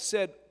Ahab and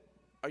said,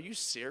 are you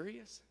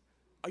serious?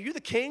 Are you the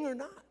king or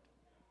not?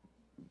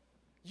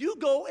 You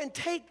go and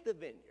take the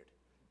vineyard.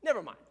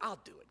 Never mind, I'll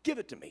do it. Give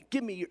it to me.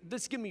 Give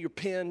me your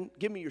pen.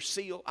 Give me your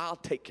seal. I'll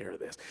take care of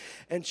this.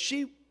 And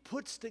she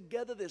puts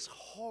together this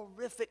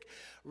horrific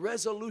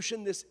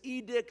resolution, this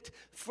edict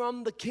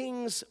from the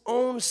king's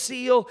own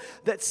seal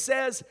that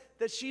says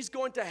that she's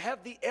going to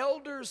have the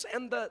elders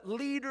and the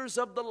leaders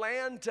of the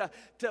land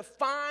to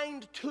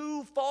find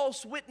 2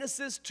 false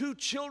witnesses, 2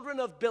 children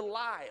of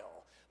Belial.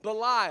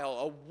 Belial,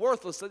 a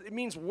worthless, it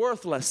means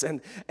worthless,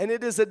 and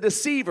it is a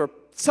deceiver,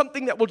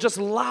 something that will just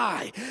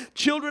lie.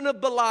 Children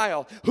of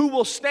Belial, who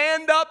will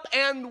stand up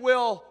and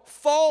will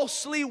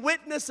falsely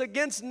witness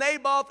against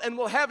Naboth and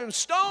will have him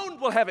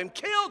stoned, will have him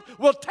killed,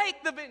 will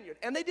take the vineyard.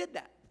 And they did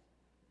that.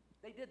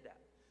 They did that.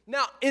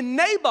 Now, in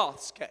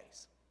Naboth's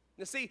case,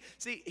 now see,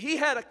 he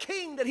had a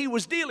king that he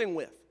was dealing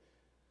with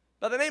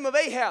by the name of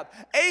Ahab.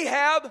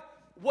 Ahab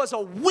was a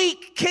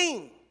weak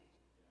king.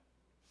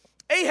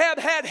 Ahab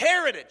had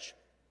heritage,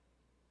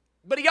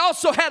 but he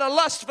also had a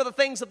lust for the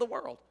things of the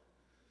world.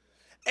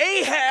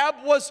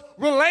 Ahab was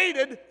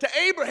related to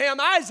Abraham,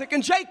 Isaac,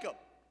 and Jacob,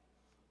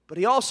 but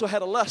he also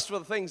had a lust for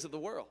the things of the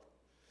world.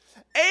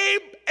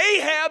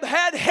 Ahab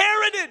had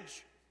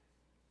heritage,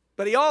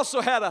 but he also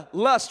had a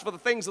lust for the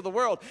things of the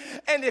world.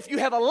 And if you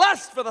have a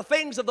lust for the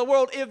things of the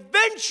world,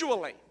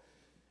 eventually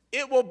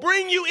it will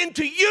bring you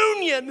into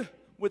union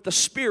with the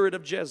spirit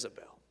of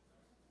Jezebel.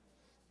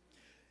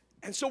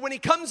 And so when he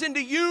comes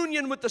into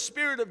union with the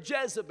spirit of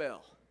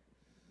Jezebel,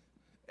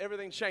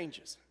 everything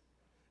changes.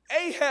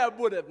 Ahab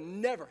would have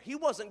never, he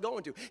wasn't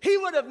going to, he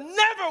would have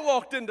never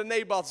walked into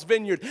Naboth's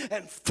vineyard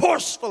and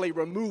forcefully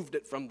removed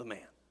it from the man.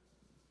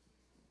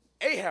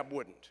 Ahab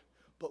wouldn't.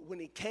 But when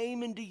he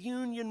came into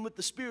union with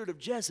the spirit of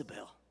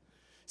Jezebel,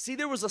 See,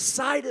 there was a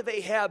side of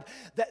Ahab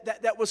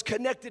that was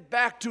connected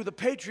back to the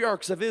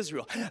patriarchs of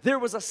Israel. There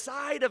was a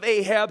side of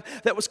Ahab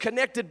that was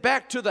connected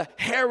back to the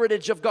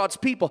heritage of God's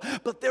people.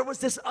 But there was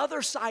this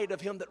other side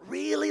of him that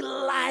really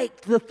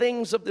liked the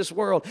things of this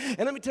world.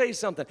 And let me tell you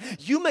something.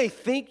 You may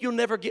think you'll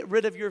never get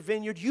rid of your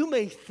vineyard. You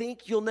may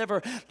think you'll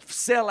never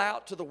sell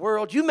out to the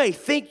world. You may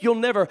think you'll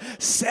never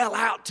sell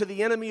out to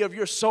the enemy of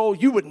your soul.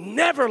 You would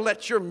never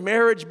let your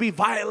marriage be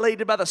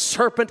violated by the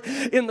serpent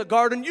in the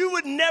garden. You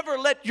would never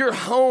let your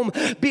home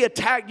be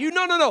attacked.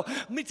 No.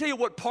 Let me tell you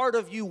what part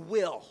of you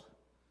will.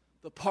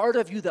 The part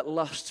of you that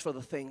lusts for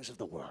the things of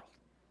the world.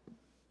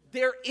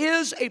 There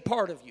is a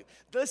part of you.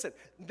 Listen,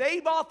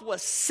 Naboth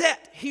was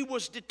set. He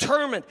was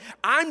determined.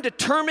 I'm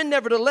determined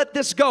never to let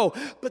this go.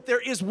 But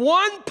there is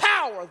one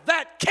power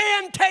that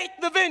can take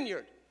the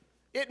vineyard.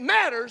 It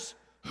matters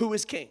who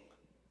is king.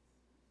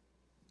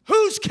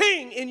 Who's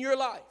king in your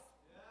life?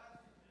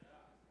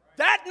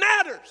 That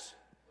matters.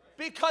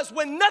 Because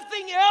when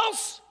nothing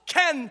else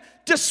can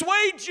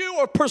dissuade you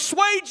or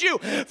persuade you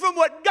from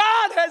what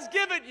God has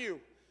given you,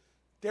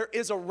 there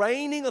is a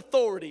reigning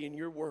authority in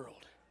your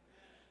world.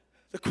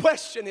 The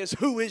question is,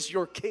 who is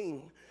your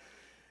king?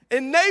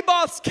 In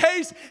Naboth's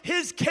case,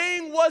 his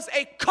king was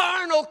a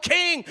carnal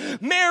king,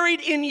 married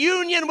in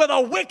union with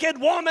a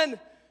wicked woman,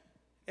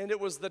 and it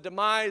was the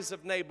demise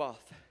of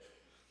Naboth.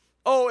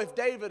 Oh, if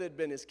David had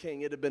been his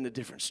king, it'd have been a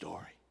different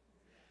story.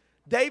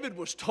 David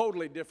was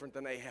totally different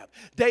than Ahab.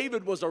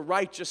 David was a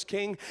righteous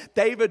king.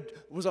 David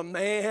was a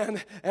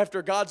man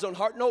after God's own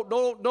heart. No,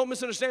 don't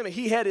misunderstand me.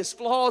 He had his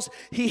flaws.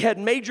 He had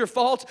major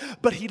faults,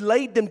 but he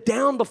laid them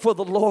down before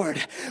the Lord.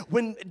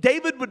 When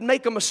David would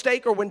make a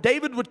mistake or when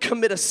David would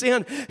commit a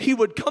sin, he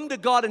would come to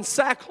God in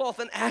sackcloth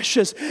and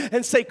ashes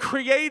and say,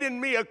 create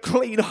in me a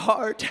clean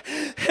heart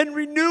and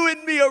renew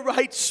in me a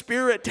right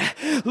spirit.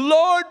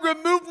 Lord,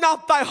 remove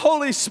not thy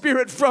Holy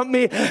Spirit from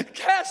me.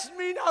 Cast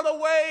me not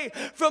away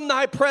from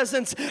thy presence.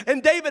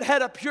 And David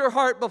had a pure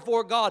heart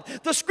before God.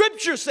 The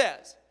scripture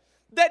says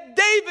that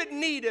David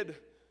needed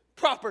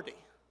property.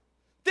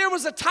 There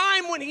was a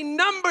time when he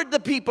numbered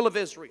the people of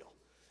Israel,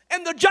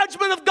 and the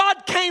judgment of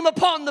God came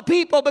upon the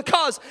people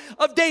because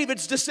of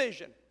David's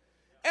decision.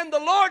 And the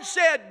Lord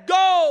said,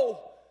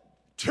 go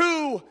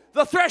to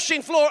the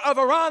threshing floor of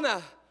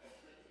Araunah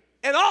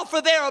and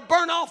offer there a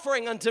burnt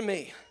offering unto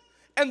me,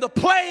 and the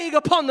plague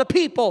upon the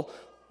people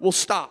will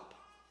stop.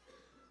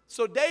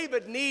 So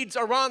David needs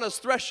Araunah's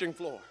threshing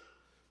floor.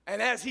 And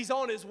as he's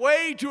on his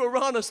way to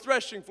Araunah's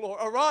threshing floor,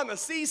 Araunah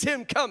sees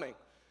him coming.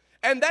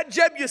 And that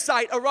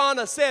Jebusite,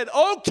 Araunah, said,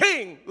 O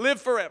king, live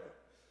forever.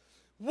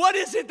 What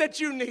is it that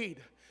you need?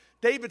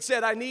 David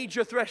said, I need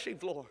your threshing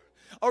floor.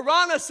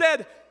 Araunah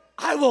said,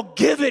 I will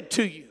give it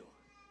to you.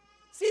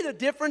 See the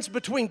difference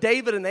between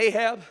David and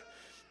Ahab?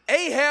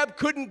 Ahab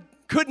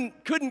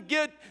couldn't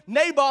get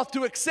Naboth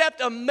to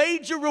accept a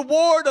major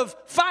reward of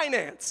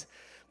finance.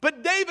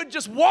 But David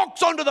just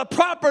walks onto the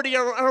property,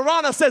 and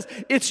Araunah says,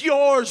 it's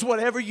yours,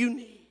 whatever you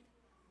need.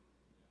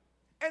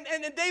 And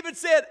David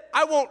said,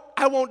 I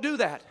won't do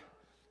that.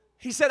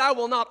 He said, I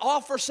will not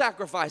offer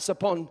sacrifice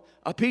upon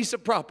a piece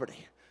of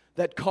property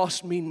that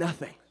cost me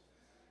nothing.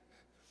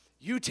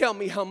 You tell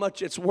me how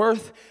much it's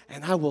worth,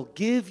 and I will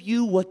give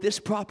you what this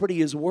property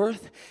is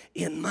worth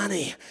in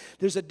money.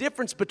 There's a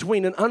difference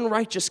between an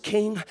unrighteous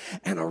king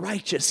and a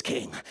righteous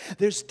king.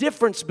 There's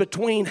difference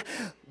between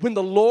when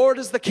the Lord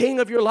is the king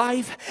of your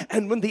life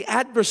and when the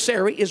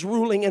adversary is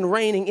ruling and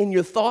reigning in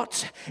your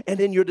thoughts and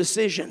in your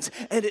decisions.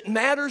 And it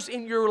matters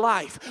in your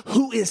life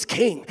who is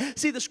king.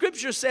 See, the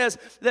scripture says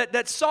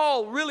that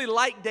Saul really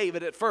liked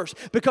David at first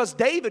because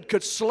David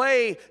could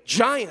slay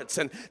giants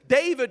and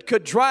David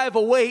could drive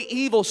away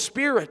evil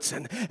spirits.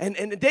 And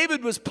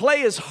David would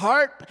play his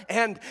harp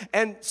and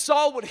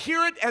Saul would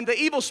hear it and the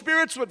evil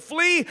spirits would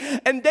flee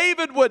and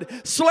David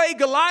would slay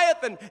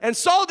Goliath and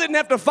Saul didn't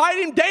have to fight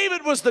him.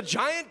 David was the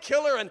giant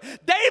killer. And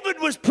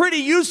David was pretty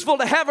useful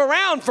to have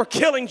around for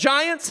killing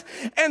giants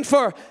and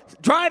for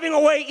driving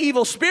away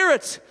evil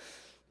spirits.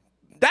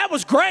 That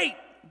was great,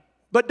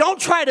 but don't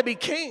try to be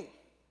king.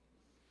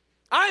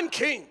 I'm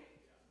king.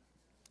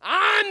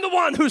 I'm the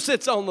one who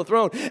sits on the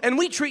throne. And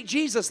we treat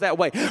Jesus that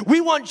way.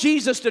 We want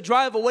Jesus to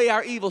drive away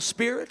our evil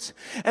spirits,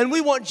 and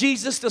we want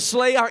Jesus to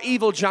slay our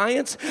evil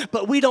giants,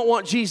 but we don't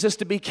want Jesus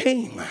to be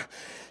king.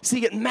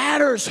 See, it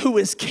matters who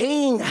is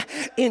king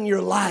in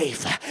your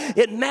life.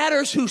 It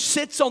matters who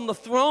sits on the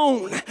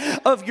throne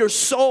of your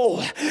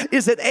soul.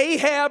 Is it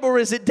Ahab or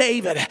is it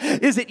David?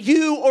 Is it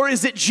you or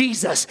is it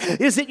Jesus?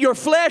 Is it your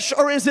flesh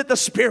or is it the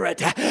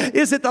Spirit?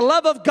 Is it the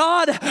love of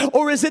God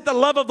or is it the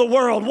love of the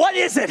world? What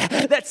is it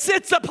that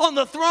sits upon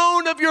the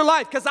throne of your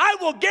life? Because I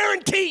will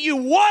guarantee you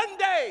one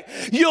day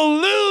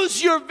you'll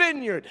lose your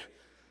vineyard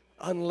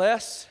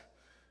unless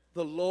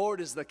the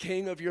Lord is the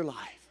king of your life.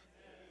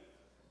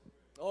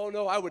 Oh,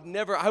 no, I would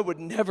never.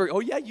 Oh,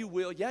 yeah, you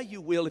will. Yeah,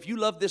 you will. If you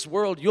love this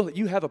world,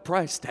 you have a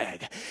price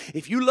tag.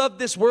 If you love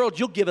this world,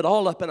 you'll give it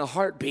all up in a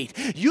heartbeat.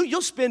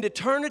 You'll spend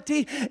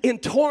eternity in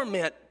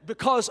torment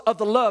because of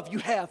the love you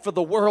have for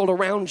the world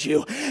around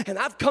you. And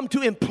I've come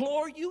to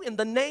implore you in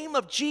the name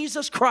of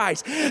Jesus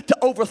Christ to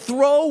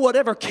overthrow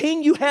whatever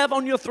king you have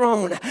on your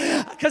throne.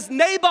 Because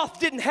Naboth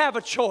didn't have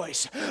a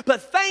choice,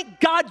 but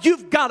thank God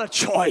you've got a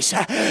choice.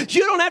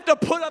 You don't have to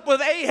put up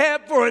with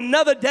Ahab for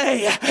another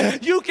day.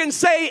 You can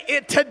say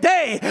it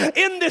today,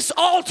 in this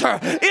altar,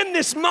 in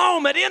this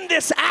moment, in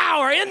this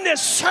hour, in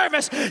this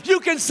service. You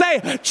can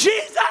say,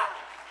 Jesus,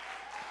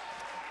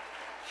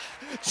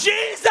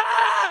 Jesus.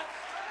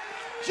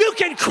 You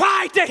can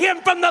cry to him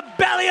from the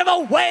belly of a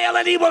whale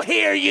and he will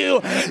hear you.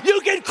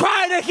 You can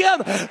cry to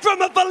him from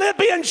a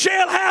Philippian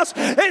jailhouse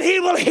and he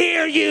will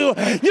hear you.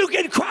 You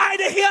can cry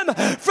to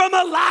him from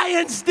a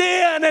lion's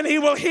den and he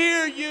will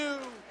hear you.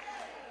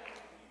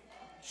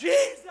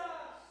 Jesus,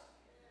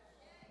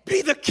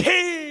 be the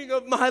king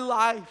of my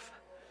life.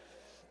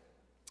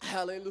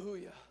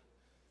 Hallelujah.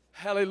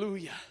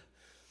 Hallelujah.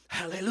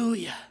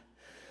 Hallelujah.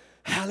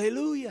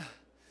 Hallelujah.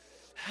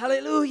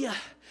 Hallelujah.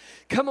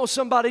 Come on,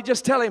 somebody,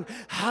 just tell him,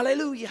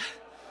 hallelujah.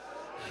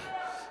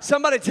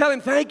 Somebody tell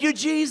him, thank you,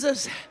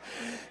 Jesus.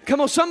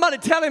 Come on, somebody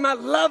tell him, I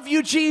love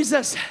you,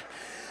 Jesus.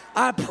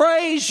 I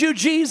praise you,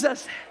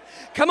 Jesus.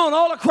 Come on,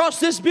 all across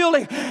this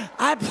building,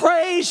 I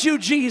praise you,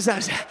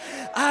 Jesus.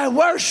 I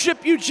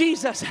worship you,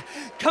 Jesus.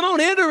 Come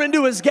on, enter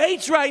into his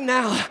gates right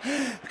now.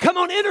 Come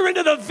on, enter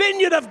into the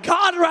vineyard of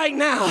God right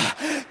now.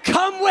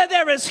 Come where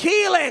there is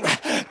healing.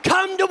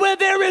 Come to where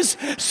there is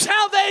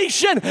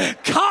salvation.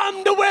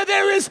 Come to where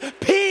there is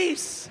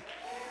peace.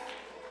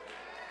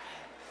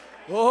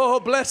 Oh,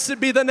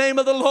 blessed be the name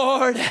of the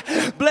Lord.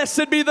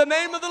 Blessed be the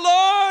name of the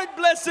Lord.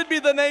 Blessed be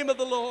the name of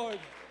the Lord.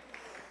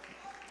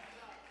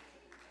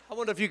 I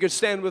wonder if you could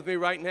stand with me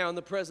right now in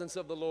the presence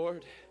of the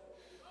Lord.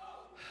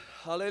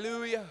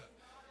 Hallelujah.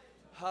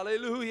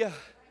 Hallelujah.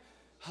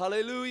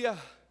 Hallelujah.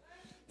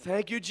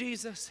 Thank you,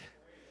 Jesus.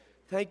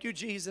 Thank you,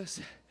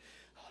 Jesus.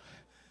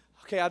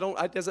 Okay,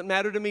 it doesn't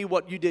matter to me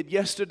what you did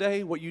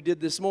yesterday, what you did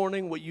this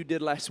morning, what you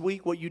did last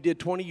week, what you did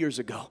 20 years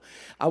ago.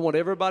 I want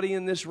everybody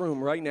in this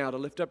room right now to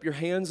lift up your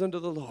hands unto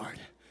the Lord.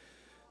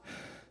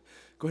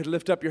 Go ahead and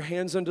lift up your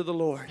hands unto the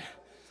Lord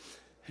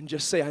and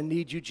just say, I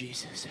need you,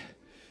 Jesus.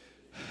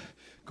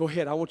 Go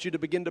ahead, I want you to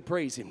begin to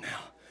praise him now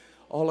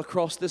all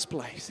across this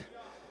place.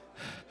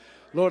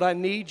 Lord, I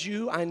need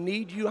you, I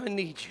need you, I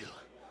need you.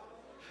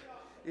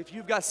 If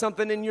you've got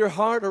something in your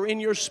heart or in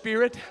your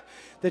spirit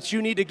that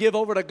you need to give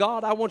over to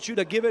God, I want you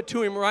to give it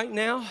to him right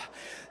now.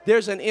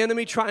 There's an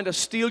enemy trying to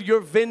steal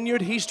your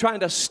vineyard. He's trying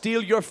to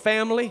steal your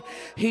family.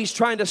 He's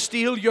trying to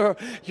steal your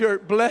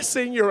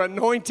blessing, your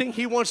anointing.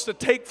 He wants to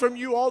take from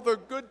you all the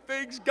good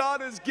things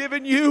God has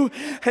given you.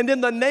 And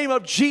in the name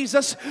of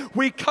Jesus,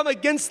 we come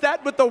against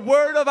that with the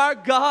word of our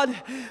God.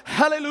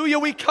 Hallelujah.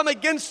 We come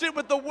against it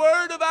with the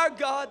word of our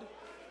God.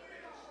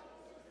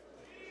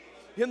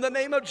 In the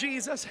name of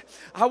Jesus,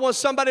 I want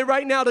somebody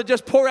right now to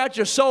just pour out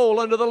your soul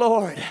unto the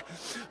Lord.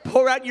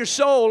 Pour out your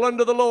soul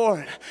unto the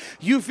Lord.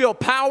 You feel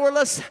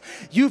powerless.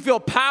 You feel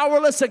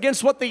powerless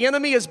against what the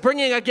enemy is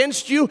bringing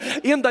against you.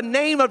 In the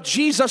name of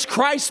Jesus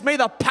Christ, may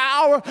the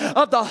power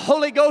of the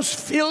Holy Ghost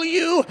fill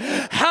you.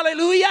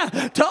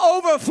 Hallelujah. To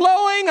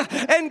overflowing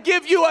and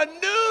give you a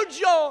new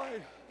joy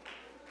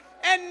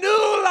and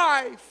new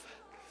life.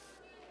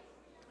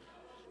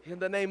 In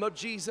the name of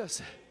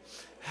Jesus.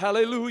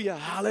 Hallelujah.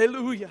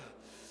 Hallelujah.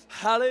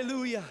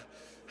 Hallelujah.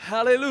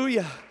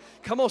 Hallelujah.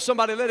 Come on,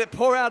 somebody, let it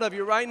pour out of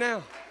you right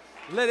now.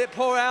 Let it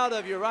pour out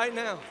of you right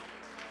now.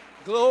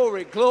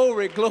 Glory,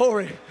 glory,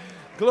 glory,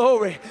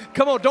 glory.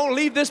 Come on, don't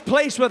leave this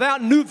place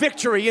without new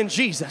victory in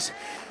Jesus.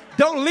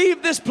 Don't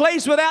leave this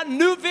place without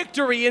new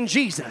victory in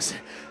Jesus.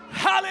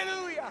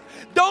 Hallelujah.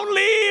 Don't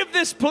leave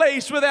this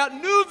place without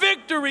new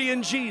victory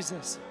in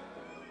Jesus.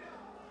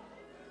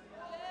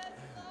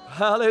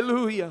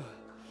 Hallelujah.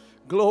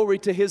 Glory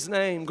to his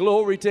name,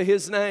 glory to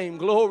his name,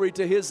 glory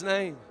to his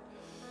name,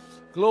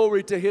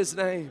 glory to his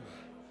name.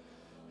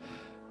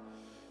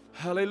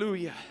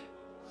 Hallelujah.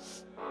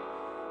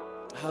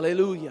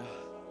 Hallelujah.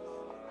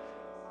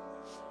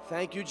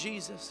 Thank you,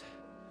 Jesus.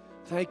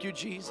 Thank you,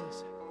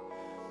 Jesus.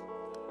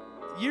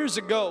 Years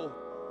ago,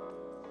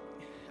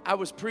 I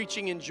was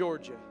preaching in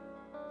Georgia.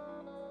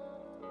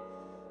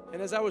 And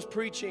as I was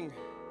preaching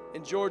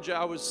in Georgia,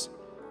 I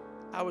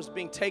was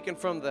being taken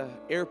from the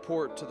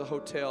airport to the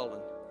hotel.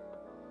 And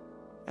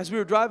as we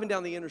were driving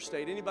down the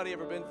interstate, anybody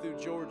ever been through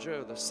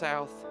Georgia or the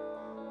south,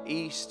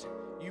 east?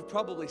 You've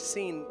probably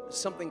seen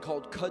something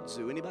called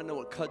kudzu. Anybody know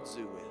what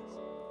kudzu is?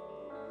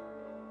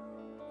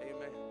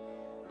 Amen.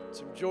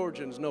 Some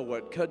Georgians know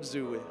what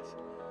kudzu is.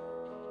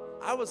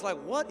 I was like,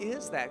 what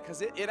is that?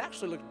 Because it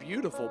actually looked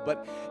beautiful,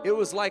 but it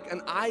was like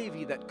an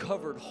ivy that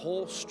covered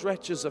whole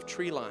stretches of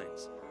tree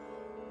lines.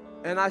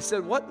 And I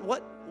said, what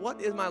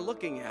am I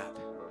looking at?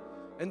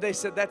 And they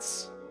said,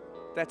 that's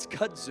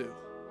kudzu.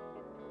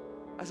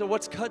 I said,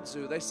 what's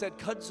kudzu? They said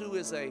kudzu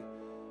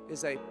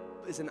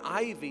is an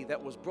ivy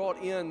that was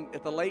brought in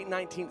at the late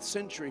 19th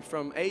century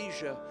from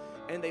Asia,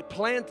 and they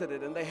planted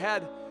it, and they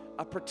had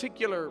a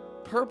particular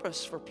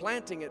purpose for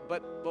planting it,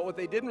 but what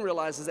they didn't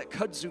realize is that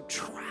kudzu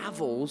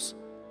travels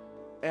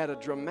at a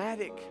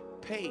dramatic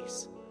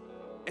pace,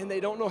 and they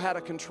don't know how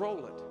to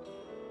control it.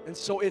 And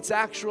so it's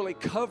actually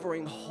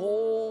covering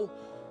whole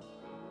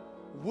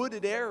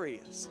wooded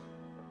areas.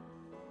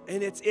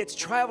 And it's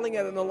traveling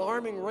at an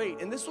alarming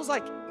rate. And this was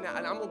like, now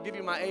I'm going to give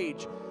you my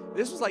age.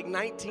 This was like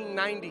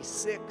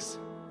 1996.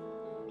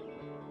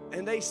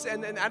 And they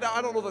said, and I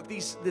don't know that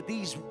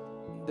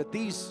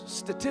these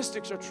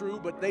statistics are true,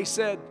 but they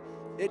said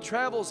it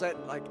travels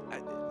at like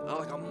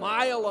a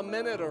mile a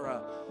minute or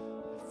a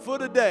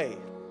foot a day.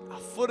 A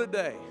foot a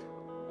day.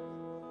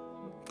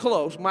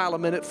 Close, mile a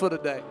minute, foot a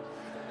day.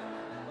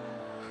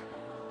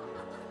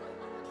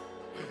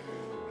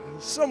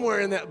 Somewhere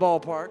in that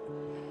ballpark.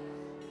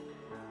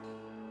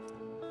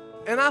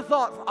 And I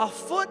thought, a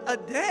foot a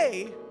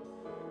day?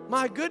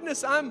 My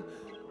goodness, I'm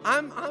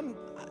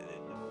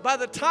by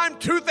the time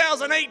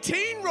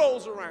 2018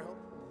 rolls around,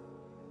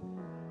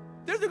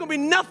 there's going to be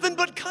nothing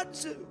but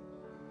kudzu.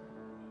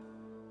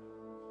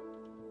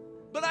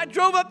 But I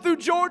drove up through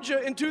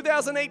Georgia in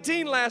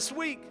 2018 last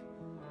week,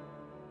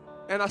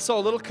 and I saw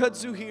a little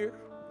kudzu here,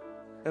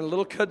 and a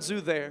little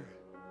kudzu there,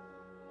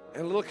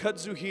 and a little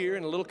kudzu here,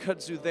 and a little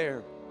kudzu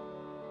there.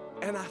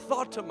 And I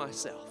thought to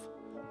myself,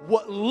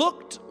 what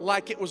looked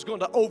like it was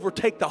going to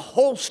overtake the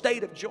whole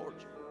state of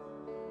Georgia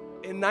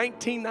in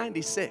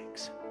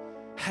 1996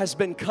 has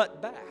been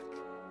cut back.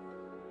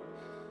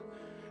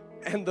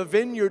 And the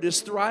vineyard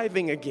is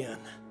thriving again.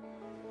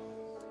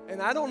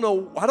 And I don't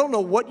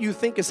know what you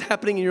think is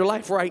happening in your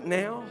life right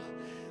now.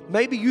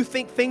 Maybe you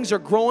think things are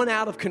growing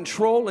out of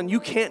control and you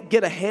can't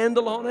get a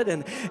handle on it,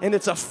 and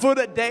it's a foot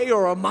a day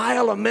or a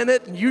mile a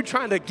minute, and you're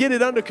trying to get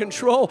it under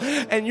control,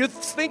 and you're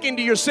thinking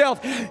to yourself,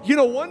 you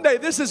know, one day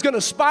this is going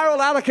to spiral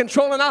out of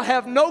control and I'll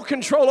have no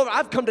control over it.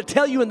 I've come to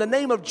tell you in the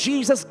name of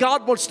Jesus,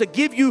 God wants to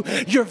give you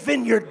your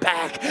vineyard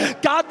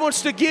back. God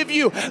wants to give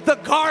you the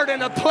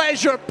garden of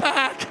pleasure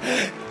back.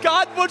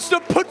 God wants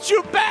to put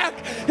you back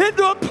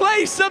into a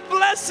place of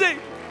blessing.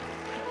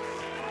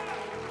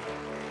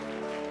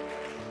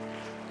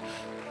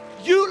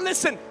 You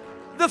listen,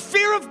 the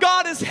fear of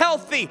God is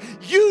healthy.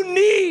 You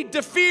need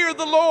to fear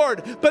the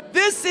Lord. But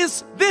this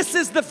is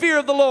the fear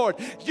of the Lord.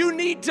 You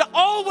need to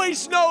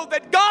always know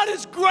that God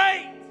is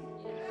great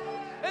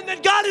and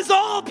that God is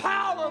all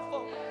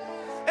powerful.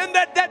 And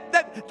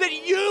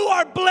that you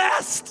are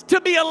blessed to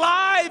be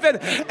alive,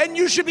 and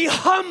you should be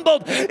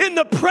humbled in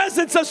the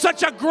presence of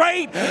such a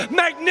great,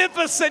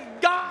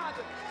 magnificent God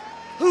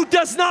who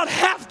does not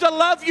have to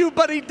love you,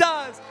 but He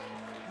does.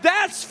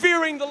 That's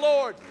fearing the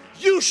Lord.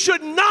 You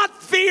should not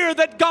fear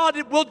that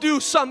God will do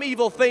some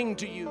evil thing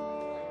to you.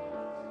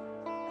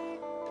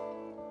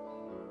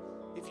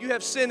 If you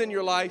have sin in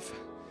your life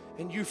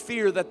and you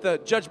fear that the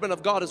judgment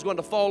of God is going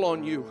to fall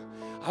on you,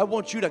 I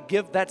want you to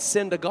give that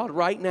sin to God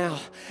right now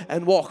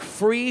and walk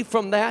free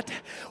from that.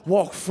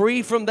 Walk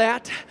free from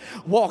that.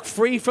 Walk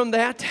free from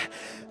that.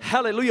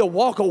 Hallelujah.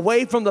 Walk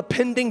away from the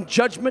pending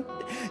judgment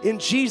in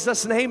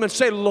Jesus' name and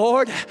say,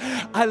 Lord,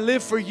 I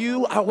live for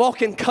you. I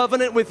walk in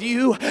covenant with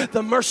you.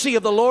 The mercy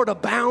of the Lord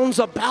abounds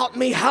about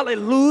me.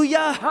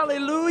 Hallelujah.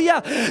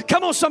 Hallelujah.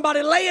 Come on,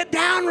 somebody, lay it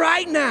down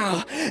right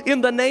now in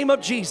the name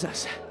of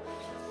Jesus.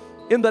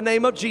 In the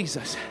name of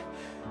Jesus.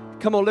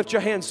 Come on, lift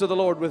your hands to the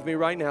Lord with me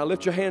right now.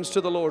 Lift your hands to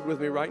the Lord with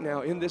me right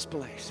now in this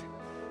place.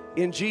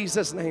 In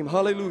Jesus' name,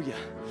 hallelujah.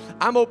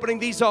 I'm opening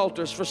these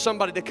altars for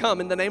somebody to come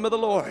in the name of the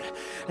Lord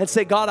and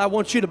say, God, I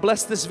want you to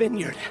bless this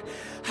vineyard.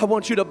 I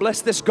want you to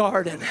bless this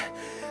garden.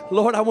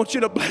 Lord, I want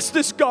you to bless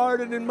this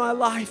garden in my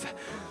life.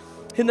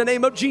 In the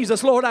name of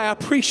Jesus, Lord, I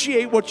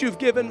appreciate what you've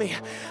given me.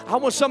 I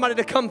want somebody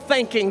to come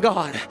thanking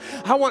God.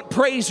 I want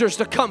praisers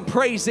to come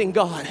praising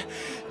God.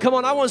 Come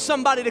on, I want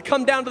somebody to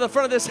come down to the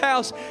front of this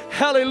house.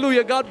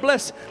 Hallelujah. God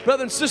bless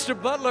Brother and Sister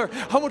Butler.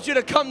 I want you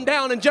to come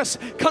down and just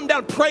come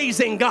down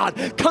praising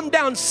God. Come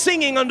down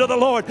singing unto the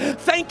Lord.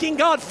 Thanking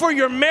God for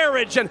your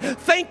marriage and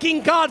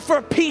thanking God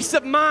for peace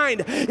of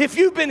mind. If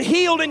you've been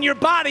healed in your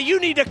body, you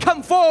need to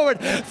come forward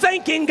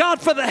thanking God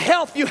for the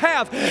health you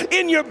have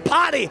in your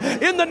body.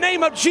 In the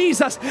name of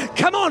Jesus.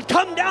 Come on,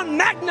 come down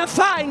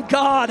magnifying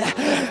God.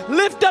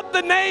 Lift up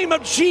the name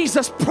of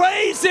Jesus.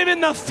 Praise Him in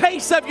the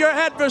face of your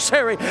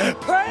adversary.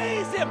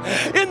 Praise Him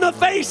in the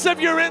face of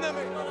your enemy.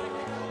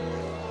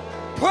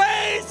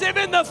 Praise Him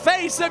in the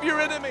face of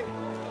your enemy.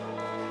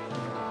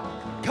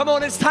 Come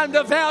on, it's time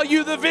to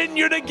value the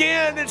vineyard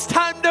again. It's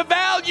time to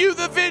value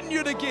the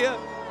vineyard again.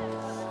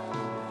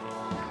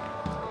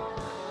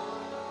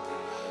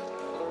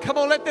 Come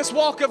on, let this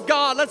walk of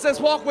God, let this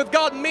walk with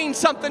God mean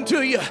something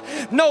to you.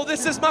 No,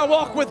 this is my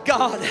walk with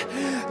God.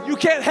 You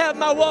can't have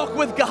my walk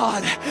with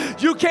God.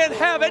 You can't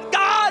have it.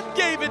 God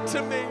gave it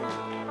to me.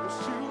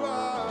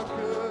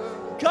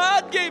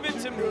 God gave it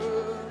to me.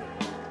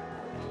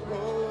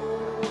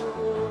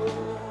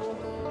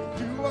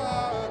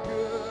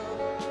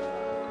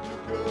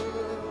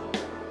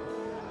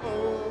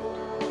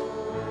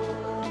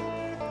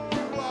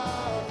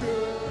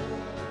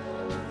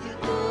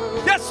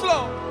 Yes,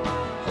 Lord.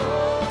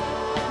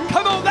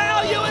 Come on,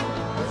 value it.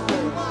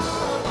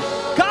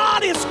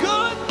 God is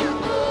good.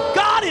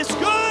 God is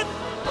good.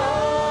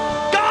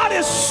 God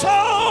is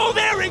so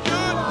very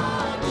good.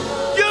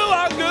 You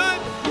are good.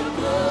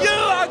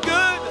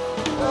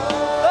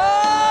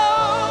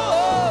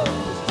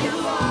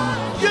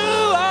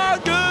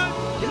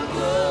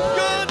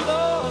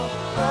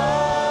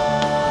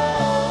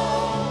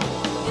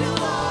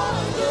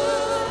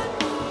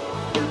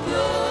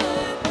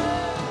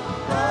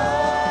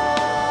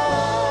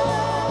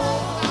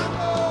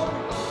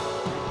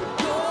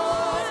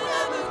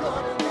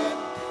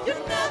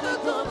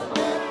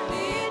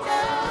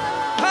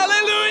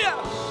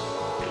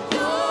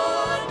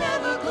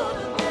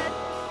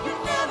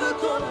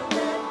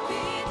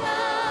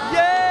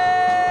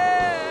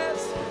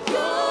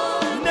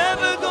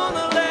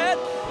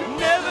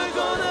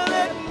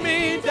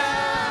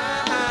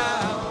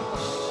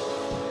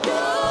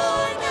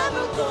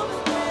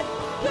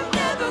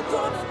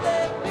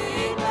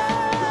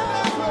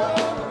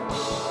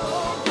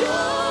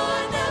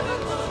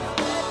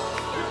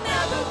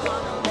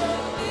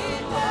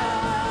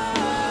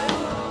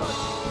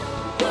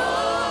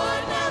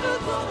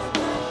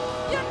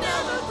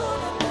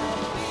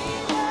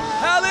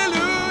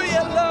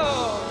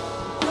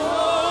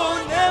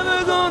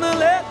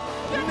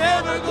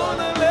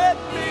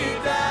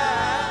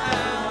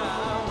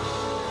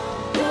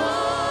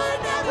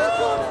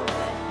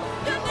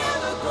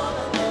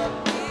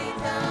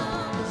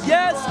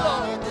 Yes,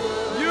 Lord.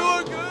 You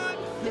are good.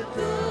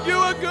 You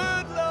are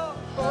good, Lord.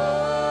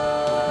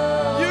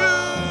 You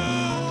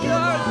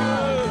are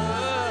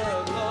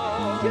good,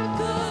 Lord. You're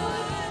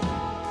good.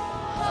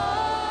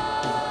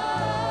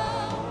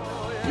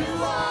 You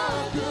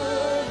are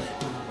good.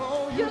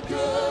 Oh, you're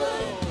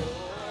good.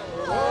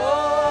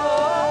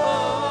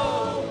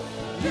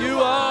 You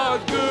are